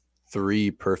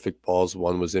 3 perfect balls.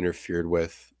 One was interfered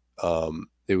with.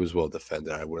 It was well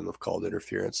defended. I wouldn't have called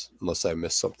interference unless I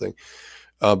missed something.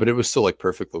 But it was still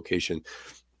perfect location.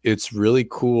 It's really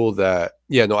cool that,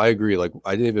 I agree.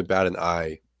 I didn't even bat an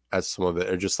eye at some of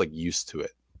it. I'm just used to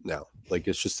it now.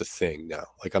 It's just a thing now.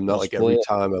 I'm not every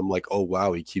time I'm oh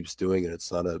wow, he keeps doing it.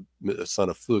 It's not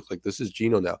a fluke. This is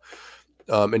Geno now.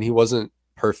 And he wasn't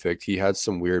perfect. He had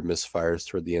some weird misfires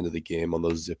toward the end of the game on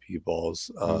those zippy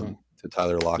balls to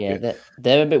Tyler Lockett. Yeah,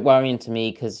 they're a bit worrying to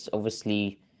me because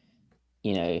obviously,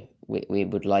 we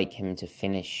would like him to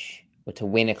finish or to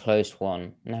win a close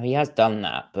one. Now, he has done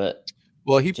that, but...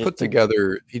 Well, he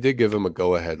did give him a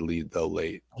go-ahead lead, though,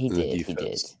 late. He did.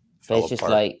 But it's just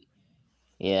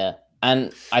yeah.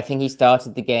 And I think he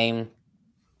started the game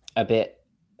a bit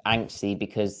angsty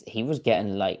because he was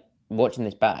getting, watching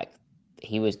this back,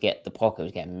 the pocket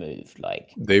was getting moved.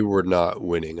 They were not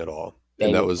winning at all.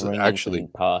 And that was actually...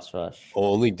 pass rush.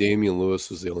 Only Damian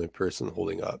Lewis was the only person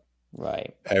holding up.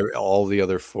 Right. All the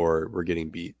other 4 were getting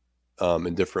beat.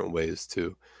 in different ways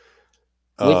too.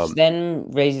 Which then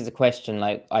raises the question,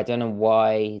 like, I don't know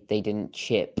why they didn't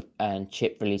chip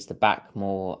release the back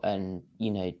more, and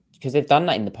because they've done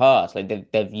that in the past,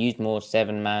 like they've used more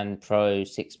 7-man pro,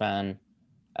 6-man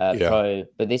pro,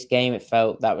 but this game it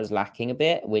felt that was lacking a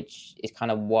bit, which is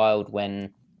kind of wild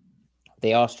when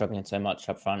they are struggling so much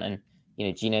up front, and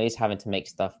Gino is having to make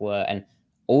stuff work, and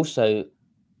also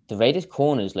the Raiders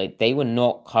corners, like they were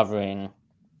not covering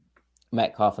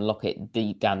Metcalf and Lockett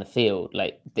deep down the field.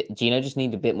 Like Gino just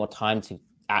needed a bit more time to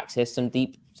access some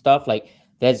deep stuff. Like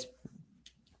there's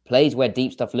plays where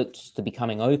deep stuff looked to be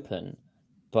coming open,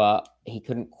 but he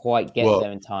couldn't quite get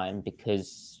there in time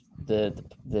because they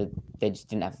just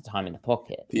didn't have the time in the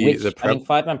pocket. I mean,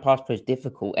 5-man pass pro is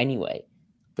difficult anyway.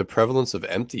 The prevalence of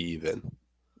empty even.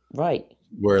 Right.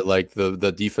 Where like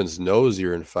the defense knows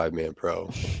you're in 5-man pro.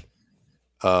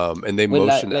 And they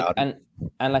motion out. And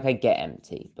like I get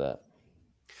empty, but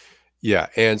yeah,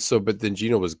 and so but then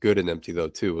Gino was good in empty though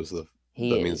too.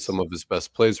 Some of his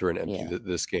best plays were in empty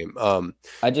this game.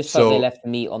 I just felt they left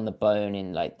meat on the bone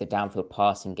in like the downfield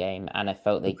passing game, and I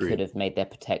felt they could have made their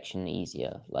protection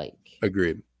easier.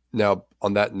 Agreed. Now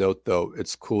on that note though,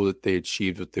 it's cool that they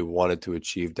achieved what they wanted to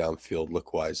achieve downfield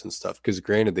look wise and stuff. Because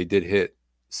granted, they did hit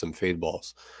some fade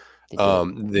balls.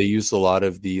 They used a lot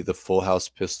of the full house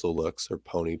pistol looks or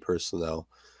pony personnel,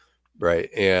 right?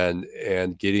 And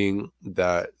getting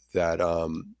that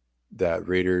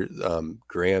Raider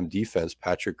Graham defense,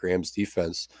 Patrick Graham's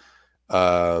defense,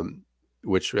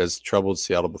 which has troubled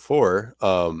Seattle before,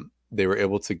 they were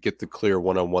able to get the clear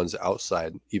one-on-ones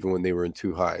outside even when they were in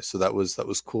too high. So that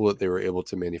was cool that they were able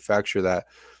to manufacture that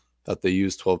they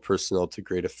used 12 personnel to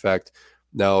great effect.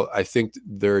 Now, I think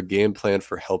their game plan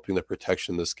for helping the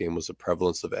protection in this game was the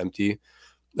prevalence of empty,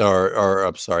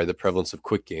 the prevalence of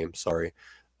quick game. Sorry.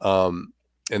 And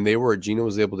Gino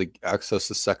was able to access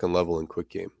the second level in quick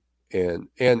game and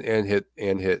hit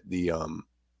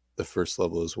the first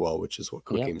level as well, which is what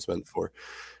quick game's meant for.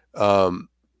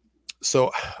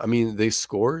 So, I mean, they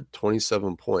scored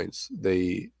 27 points.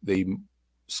 They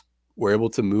were able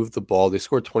to move the ball. They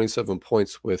scored 27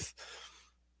 points with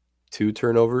 2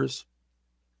 turnovers.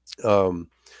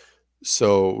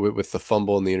 So with the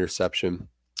fumble and the interception,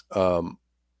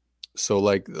 so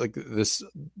like this,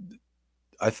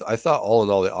 I thought all in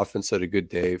all the offense had a good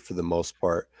day for the most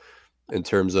part in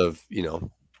terms of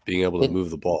being able to move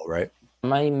the ball. Right?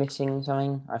 Am I missing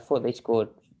something? I thought they scored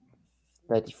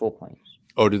 34 points.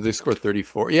 Oh, did they score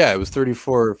 34? Yeah, it was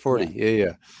 34-40.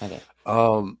 Yeah. Okay.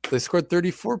 They scored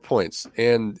 34 points,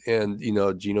 and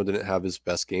Gino didn't have his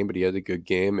best game, but he had a good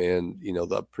game, and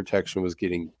the protection was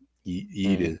getting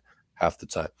eaten half the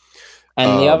time.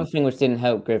 And the other thing which didn't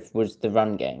help Griff was the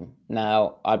run game.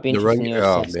 Now I've been interested in your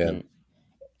assessment.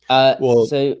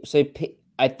 So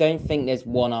I don't think there's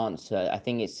one answer. I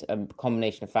think it's a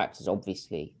combination of factors.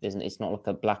 Obviously, it's not like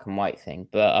a black and white thing,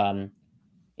 but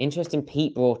interesting.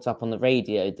 Pete brought up on the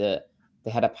radio that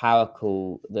they had a power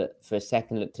call that for a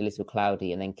second looked a little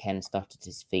cloudy, and then Ken stuttered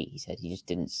his feet. He said he just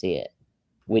didn't see it,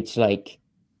 which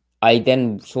I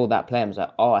then saw that play and was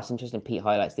like, oh, that's interesting. Pete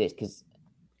highlights this because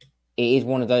it is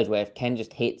one of those where if Ken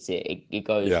just hits it, it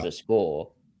goes to a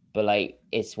score. But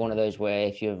it's one of those where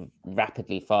if you're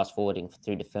rapidly fast forwarding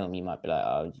through the film, you might be like,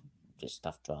 oh, just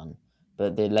stuff run.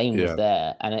 But the lane was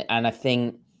there, and I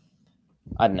think,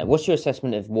 I don't know. What's your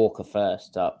assessment of Walker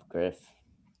first up, Griff?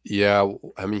 Yeah,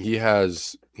 I mean he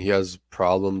has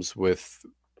problems with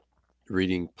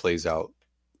reading plays out,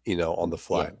 on the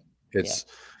fly.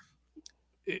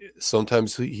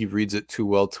 Sometimes he reads it too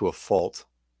well to a fault,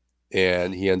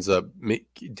 and he ends up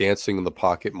dancing in the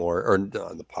pocket more, or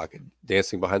not in the pocket,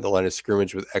 dancing behind the line of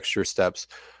scrimmage with extra steps,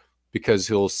 because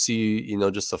he'll see,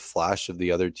 just a flash of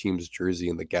the other team's jersey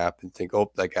in the gap and think,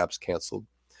 oh, that gap's canceled.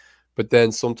 But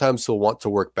then sometimes he'll want to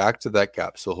work back to that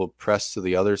gap, so he'll press to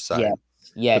the other side.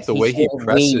 Yeah. But the way he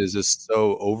presses is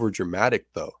so over dramatic,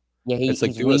 though. Yeah, it's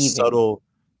like do a subtle,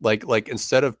 like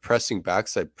instead of pressing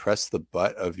backside, press the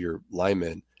butt of your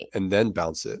lineman and then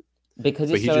bounce it.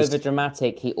 Because it's so over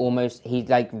dramatic, he runs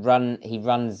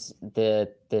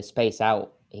the space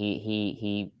out.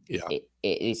 It's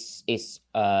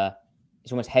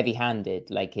almost heavy handed.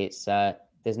 Like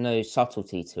there's no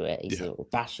subtlety to it. He's sort of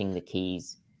bashing the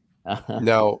keys.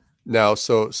 Now,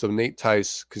 so Nate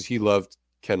Tice, because he loved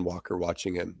Ken Walker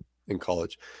watching him in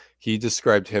college, he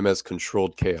described him as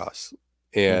controlled chaos.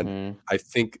 And I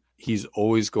think he's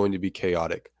always going to be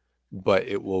chaotic, but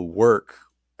it will work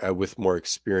with more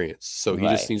experience. So he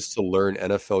just needs to learn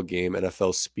NFL game,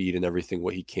 NFL speed and everything,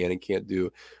 what he can and can't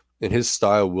do. And his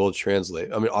style will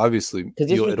translate. I mean, obviously, because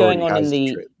this was going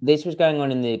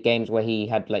on in the games where he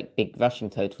had big rushing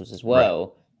totals as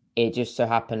well. it just so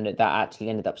happened that actually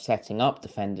ended up setting up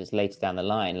defenders later down the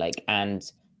line. Like, and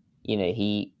some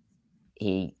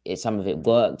of it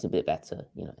worked a bit better,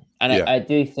 And Yeah. I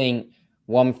do think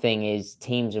one thing is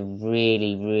teams are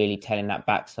really, really telling that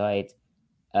backside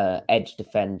edge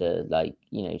defender, like,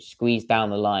 squeeze down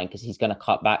the line because he's going to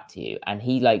cut back to you, and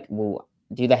he will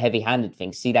do the heavy-handed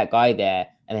thing, see that guy there,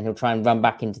 and then he'll try and run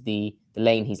back into the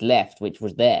lane he's left, which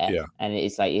was there. Yeah. And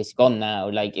it's like, it's gone now.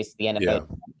 Like, it's the NFL. Yeah.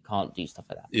 Can't do stuff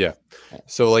like that. Yeah.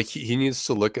 So like he needs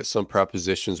to look at some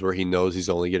propositions where he knows he's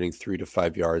only getting 3 to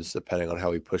 5 yards depending on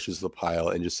how he pushes the pile,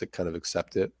 and just to kind of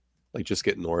accept it, like just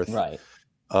get north. Right.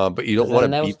 But you don't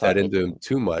want to beat that into him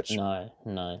too much.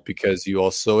 No. Because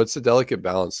it's a delicate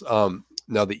balance.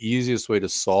 Now the easiest way to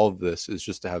solve this is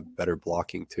just to have better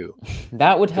blocking too.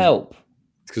 That would help.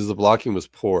 Because the blocking was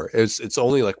poor. It's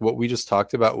only like what we just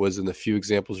talked about was in the few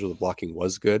examples where the blocking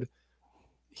was good,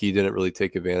 he didn't really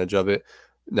take advantage of it.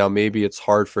 Now maybe it's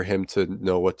hard for him to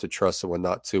know what to trust and what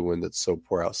not to when it's so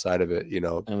poor outside of it. It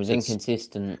was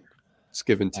inconsistent. It's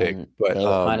give and take. But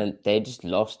they just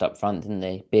lost up front, didn't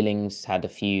they? Billings had a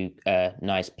few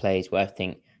nice plays where I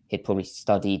think he'd probably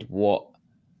studied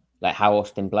how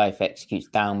Austin Blythe executes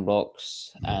down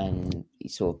blocks, and he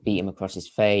sort of beat him across his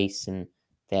face, and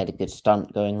they had a good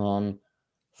stunt going on.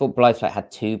 I thought Blythe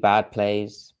had 2 bad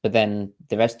plays, but then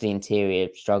the rest of the interior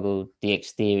struggled, the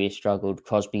exterior struggled.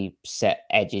 Crosby set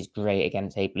edges great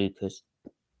against Abe Lucas.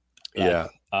 They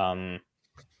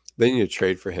need to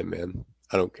trade for him, man.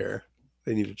 I don't care.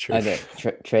 They need to trade. Okay,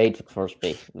 trade for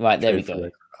Crosby. Right, there we go.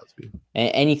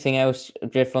 Anything else,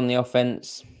 Drift, on the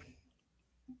offense?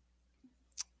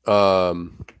 No,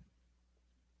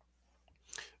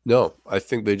 I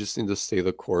think they just need to stay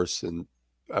the course. And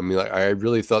I mean, I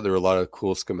really thought there were a lot of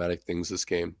cool schematic things this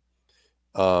game.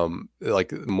 A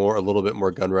little bit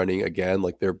more gun running again.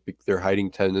 Like they're hiding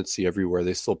tendency everywhere.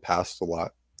 They still passed a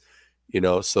lot,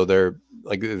 So they're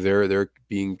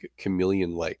being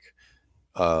chameleon like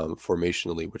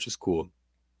formationally, which is cool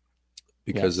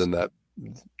because then that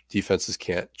defenses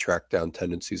can't track down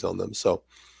tendencies on them. So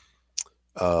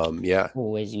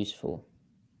always useful.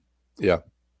 Yeah.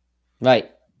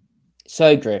 Right.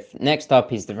 So, Griff, next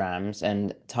up is the Rams,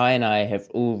 and Ty and I have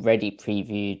already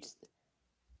previewed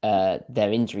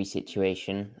their injury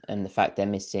situation and the fact they're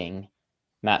missing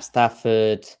Matt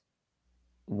Stafford,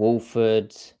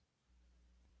 Wolford,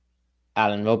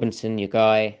 Allen Robinson, your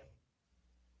guy,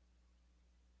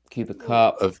 Cooper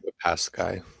Kupp, a past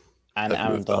guy, and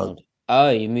Aaron Donald. Oh,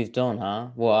 you moved on, huh?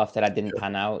 Well, after that didn't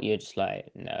pan out, you're just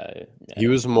like, no. He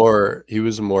was more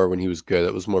when he was good.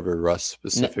 It was more of a Russ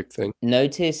specific thing.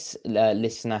 Notice,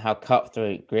 listener, how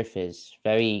cutthroat Griff is.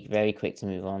 Very, very quick to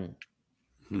move on.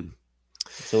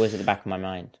 It's always at the back of my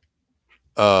mind.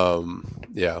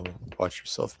 Yeah. Watch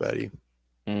yourself, Maddie.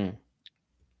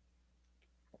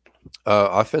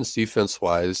 Offense, defense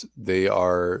wise, they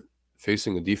are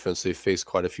facing a defense they've faced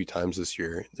quite a few times this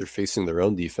year. They're facing their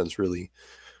own defense, really.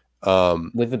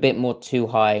 With a bit more too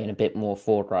high and a bit more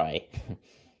for dry.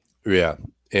 Yeah,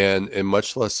 and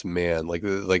much less man. Like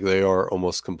they are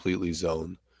almost completely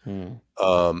zone.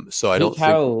 So I don't think Pete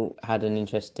Carroll had an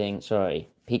interesting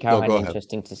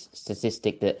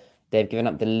statistic that they've given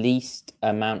up the least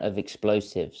amount of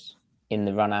explosives in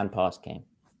the run and pass game.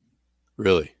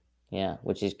 Really? Yeah,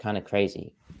 which is kind of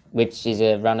crazy. Which is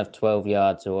a run of 12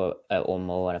 yards or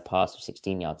more and a pass of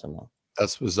 16 yards or more.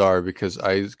 That's bizarre because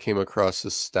I came across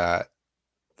a stat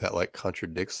that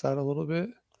contradicts that a little bit.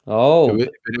 Oh, it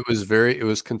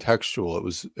was contextual.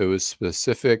 It was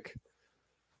specific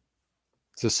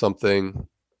to something,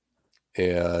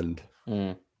 and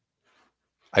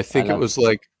I think it was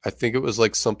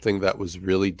something that was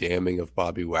really damning of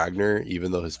Bobby Wagner,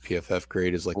 even though his PFF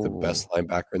grade is the best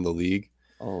linebacker in the league.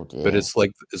 Oh, dear. But it's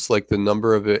like the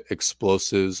number of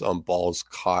explosives on balls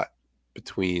caught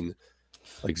between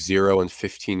 0 and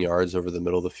 15 yards over the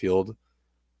middle of the field.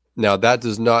 Now, that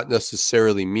does not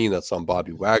necessarily mean that's on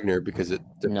Bobby Wagner because it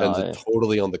depends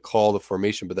totally on the call, the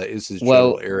formation, but that is his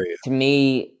general area. To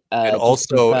me, and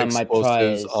also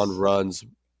explosives on runs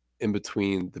in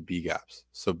between the B gaps.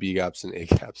 So B gaps and A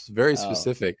gaps. Very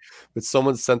specific. But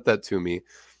someone sent that to me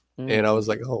and I was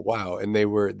like, oh, wow. And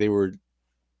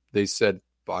they said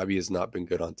Bobby has not been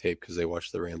good on tape because they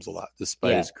watch the Rams a lot,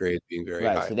 despite his grade being very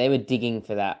high. So they were digging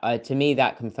for that. To me,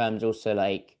 that confirms also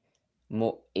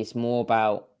it's more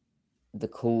about the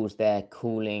calls they're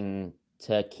calling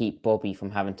to keep Bobby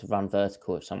from having to run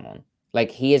vertical with someone.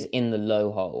 He is in the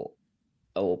low hole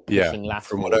or pushing lateral.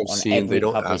 From what I've seen, they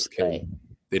don't ask him.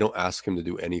 They don't ask him to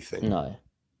do anything. No,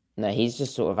 he's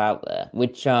just sort of out there.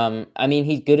 Which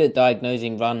he's good at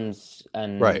diagnosing runs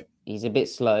and he's a bit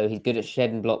slow. He's good at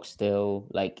shedding blocks still.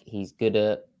 He's good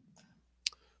at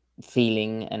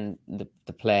feeling and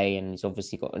the play, and he's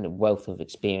obviously got a wealth of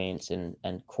experience and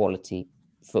quality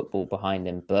football behind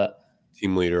him, but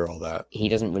team leader, all that. he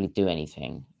doesn't really do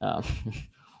anything.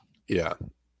 Yeah.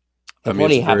 He'll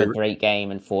probably have a great game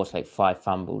and force like 5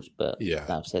 fumbles, but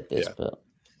I've said this, but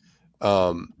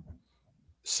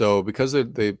so because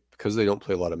they don't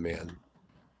play a lot of man,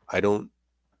 I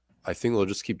think they'll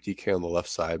just keep DK on the left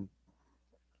side.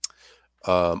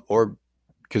 Or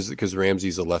because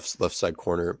Ramsey's a left side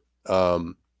corner.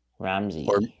 Ramsey.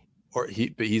 But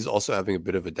he's also having a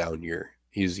bit of a down year.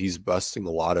 He's busting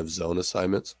a lot of zone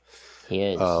assignments. He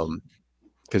is.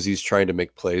 Because he's trying to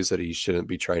make plays that he shouldn't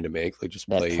be trying to make, like just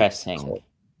play pressing.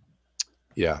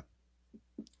 Yeah.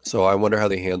 So I wonder how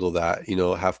they handle that.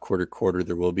 Half quarter,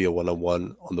 there will be a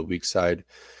 1-on-1 on the weak side,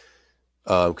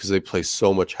 because they play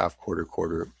so much half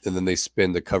quarter, and then they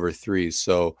spin the cover 3.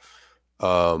 So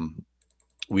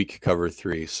weak cover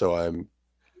 3. So I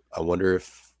wonder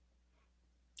if,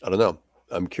 I don't know.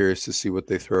 I'm curious to see what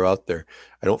they throw out there.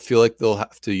 I don't feel like they'll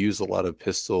have to use a lot of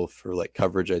pistol for like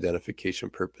coverage identification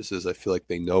purposes. I feel like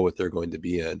they know what they're going to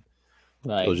be in.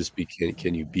 Right. It'll just be,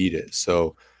 can you beat it?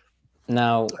 So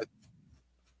now,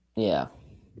 yeah.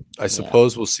 I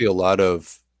suppose we'll see a lot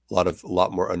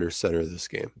more under center this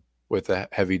game with a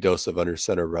heavy dose of under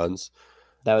center runs.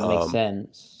 That would make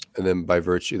sense. And then by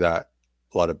virtue of that,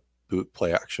 a lot of boot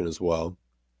play action as well.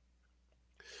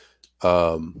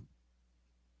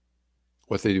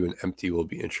 What they do in empty will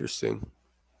be interesting.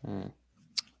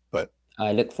 But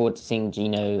I look forward to seeing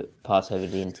Gino pass over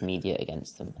the intermediate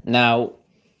against them. Now,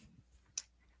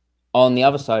 on the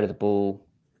other side of the ball,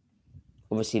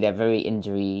 obviously they're very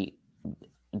injury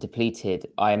depleted.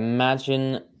 I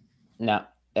imagine now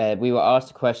we were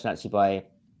asked a question actually by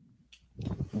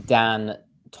Dan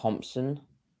Thompson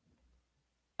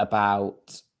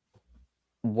about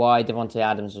why Devontae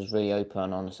Adams was really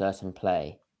open on a certain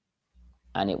play.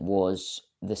 And it was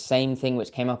the same thing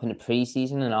which came up in the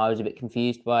preseason, and I was a bit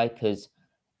confused by, because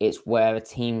it's where a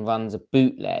team runs a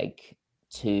bootleg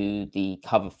to the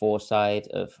cover 4 side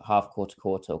of half quarter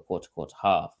or quarter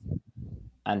half.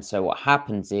 And so what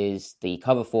happens is the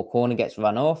cover 4 corner gets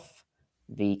run off,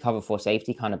 the cover 4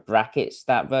 safety kind of brackets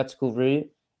that vertical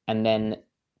route, and then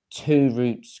 2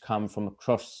 routes come from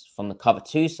across from the cover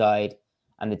 2 side,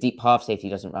 and the deep half safety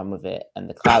doesn't run with it, and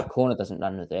the cloud corner doesn't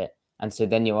run with it. And so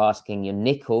then you're asking your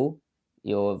nickel,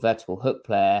 your vertical hook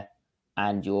player,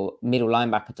 and your middle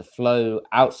linebacker to flow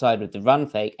outside with the run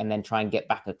fake and then try and get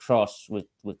back across with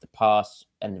the pass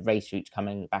and the race routes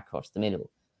coming back across the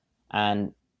middle.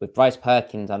 And with Bryce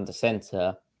Perkins under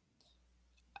center,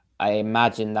 I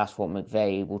imagine that's what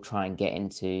McVay will try and get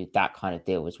into, that kind of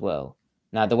deal as well.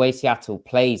 Now, the way Seattle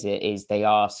plays it is they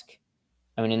ask,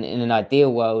 I mean, in an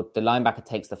ideal world, the linebacker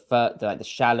takes the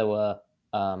shallower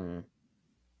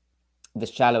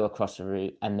crosser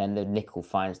route, and then the nickel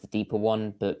finds the deeper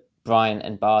one. But Bryant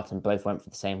and Barton both went for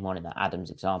the same one in that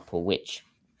Adams example, which,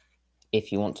 if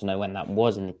you want to know when that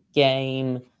was in the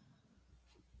game,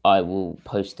 I'll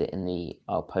post it in the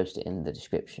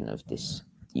description of this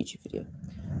YouTube video.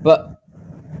 But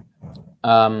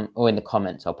or in the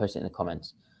comments, I'll post it in the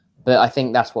comments. But I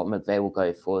think that's what McVay will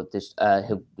go for. This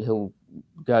he'll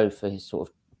go for his sort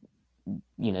of,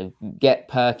 get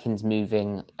Perkins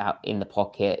moving out in the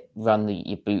pocket, run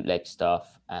your bootleg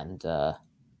stuff, and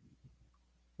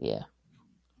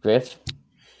Griff?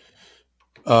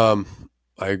 I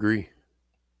agree.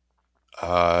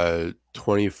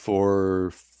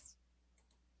 24-10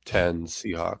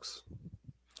 Seahawks.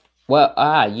 Well,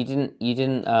 you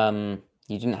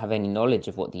didn't have any knowledge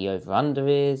of what the over-under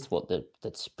is, what the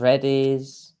spread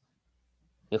is.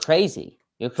 You're crazy.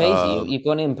 You've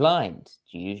gone in blind.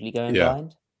 Do you usually go in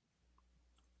blind?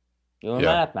 You're a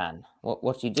madman. What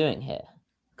are you doing here?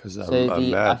 Because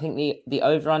I'm mad. I think the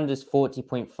over-under is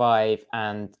 40.5,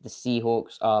 and the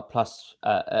Seahawks are plus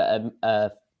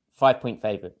 5-point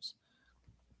favorites.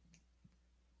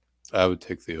 I would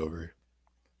take the over.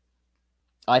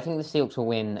 I think the Seahawks will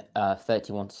win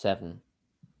 31-7.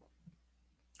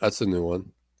 That's a new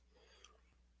one.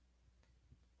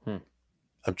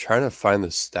 I'm trying to find the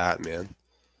stat, man.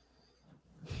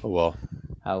 Oh well.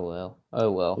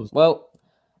 Well,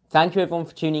 thank you everyone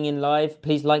for tuning in live.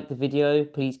 Please like the video.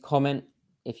 Please comment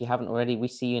if you haven't already. We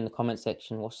see you in the comment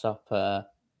section. What's up,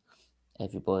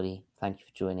 everybody? Thank you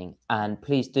for joining. And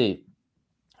please do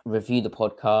review the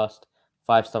podcast.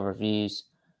 5-star reviews.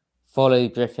 Follow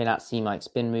Griffin at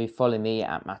CMikeSpinMove. Follow me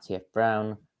at Matty F.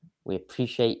 Brown. We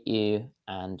appreciate you,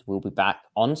 and we'll be back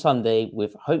on Sunday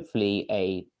with hopefully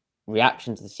a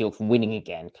reaction to the Seahawks winning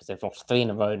again, because they've lost 3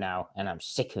 in a row now, and I'm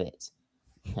sick of it.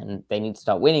 And they need to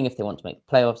start winning if they want to make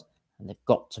the playoffs, and they've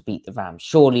got to beat the Rams.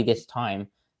 Surely this time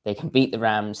they can beat the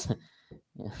Rams.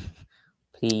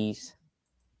 Please.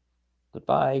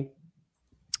 Goodbye.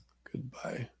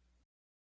 Goodbye.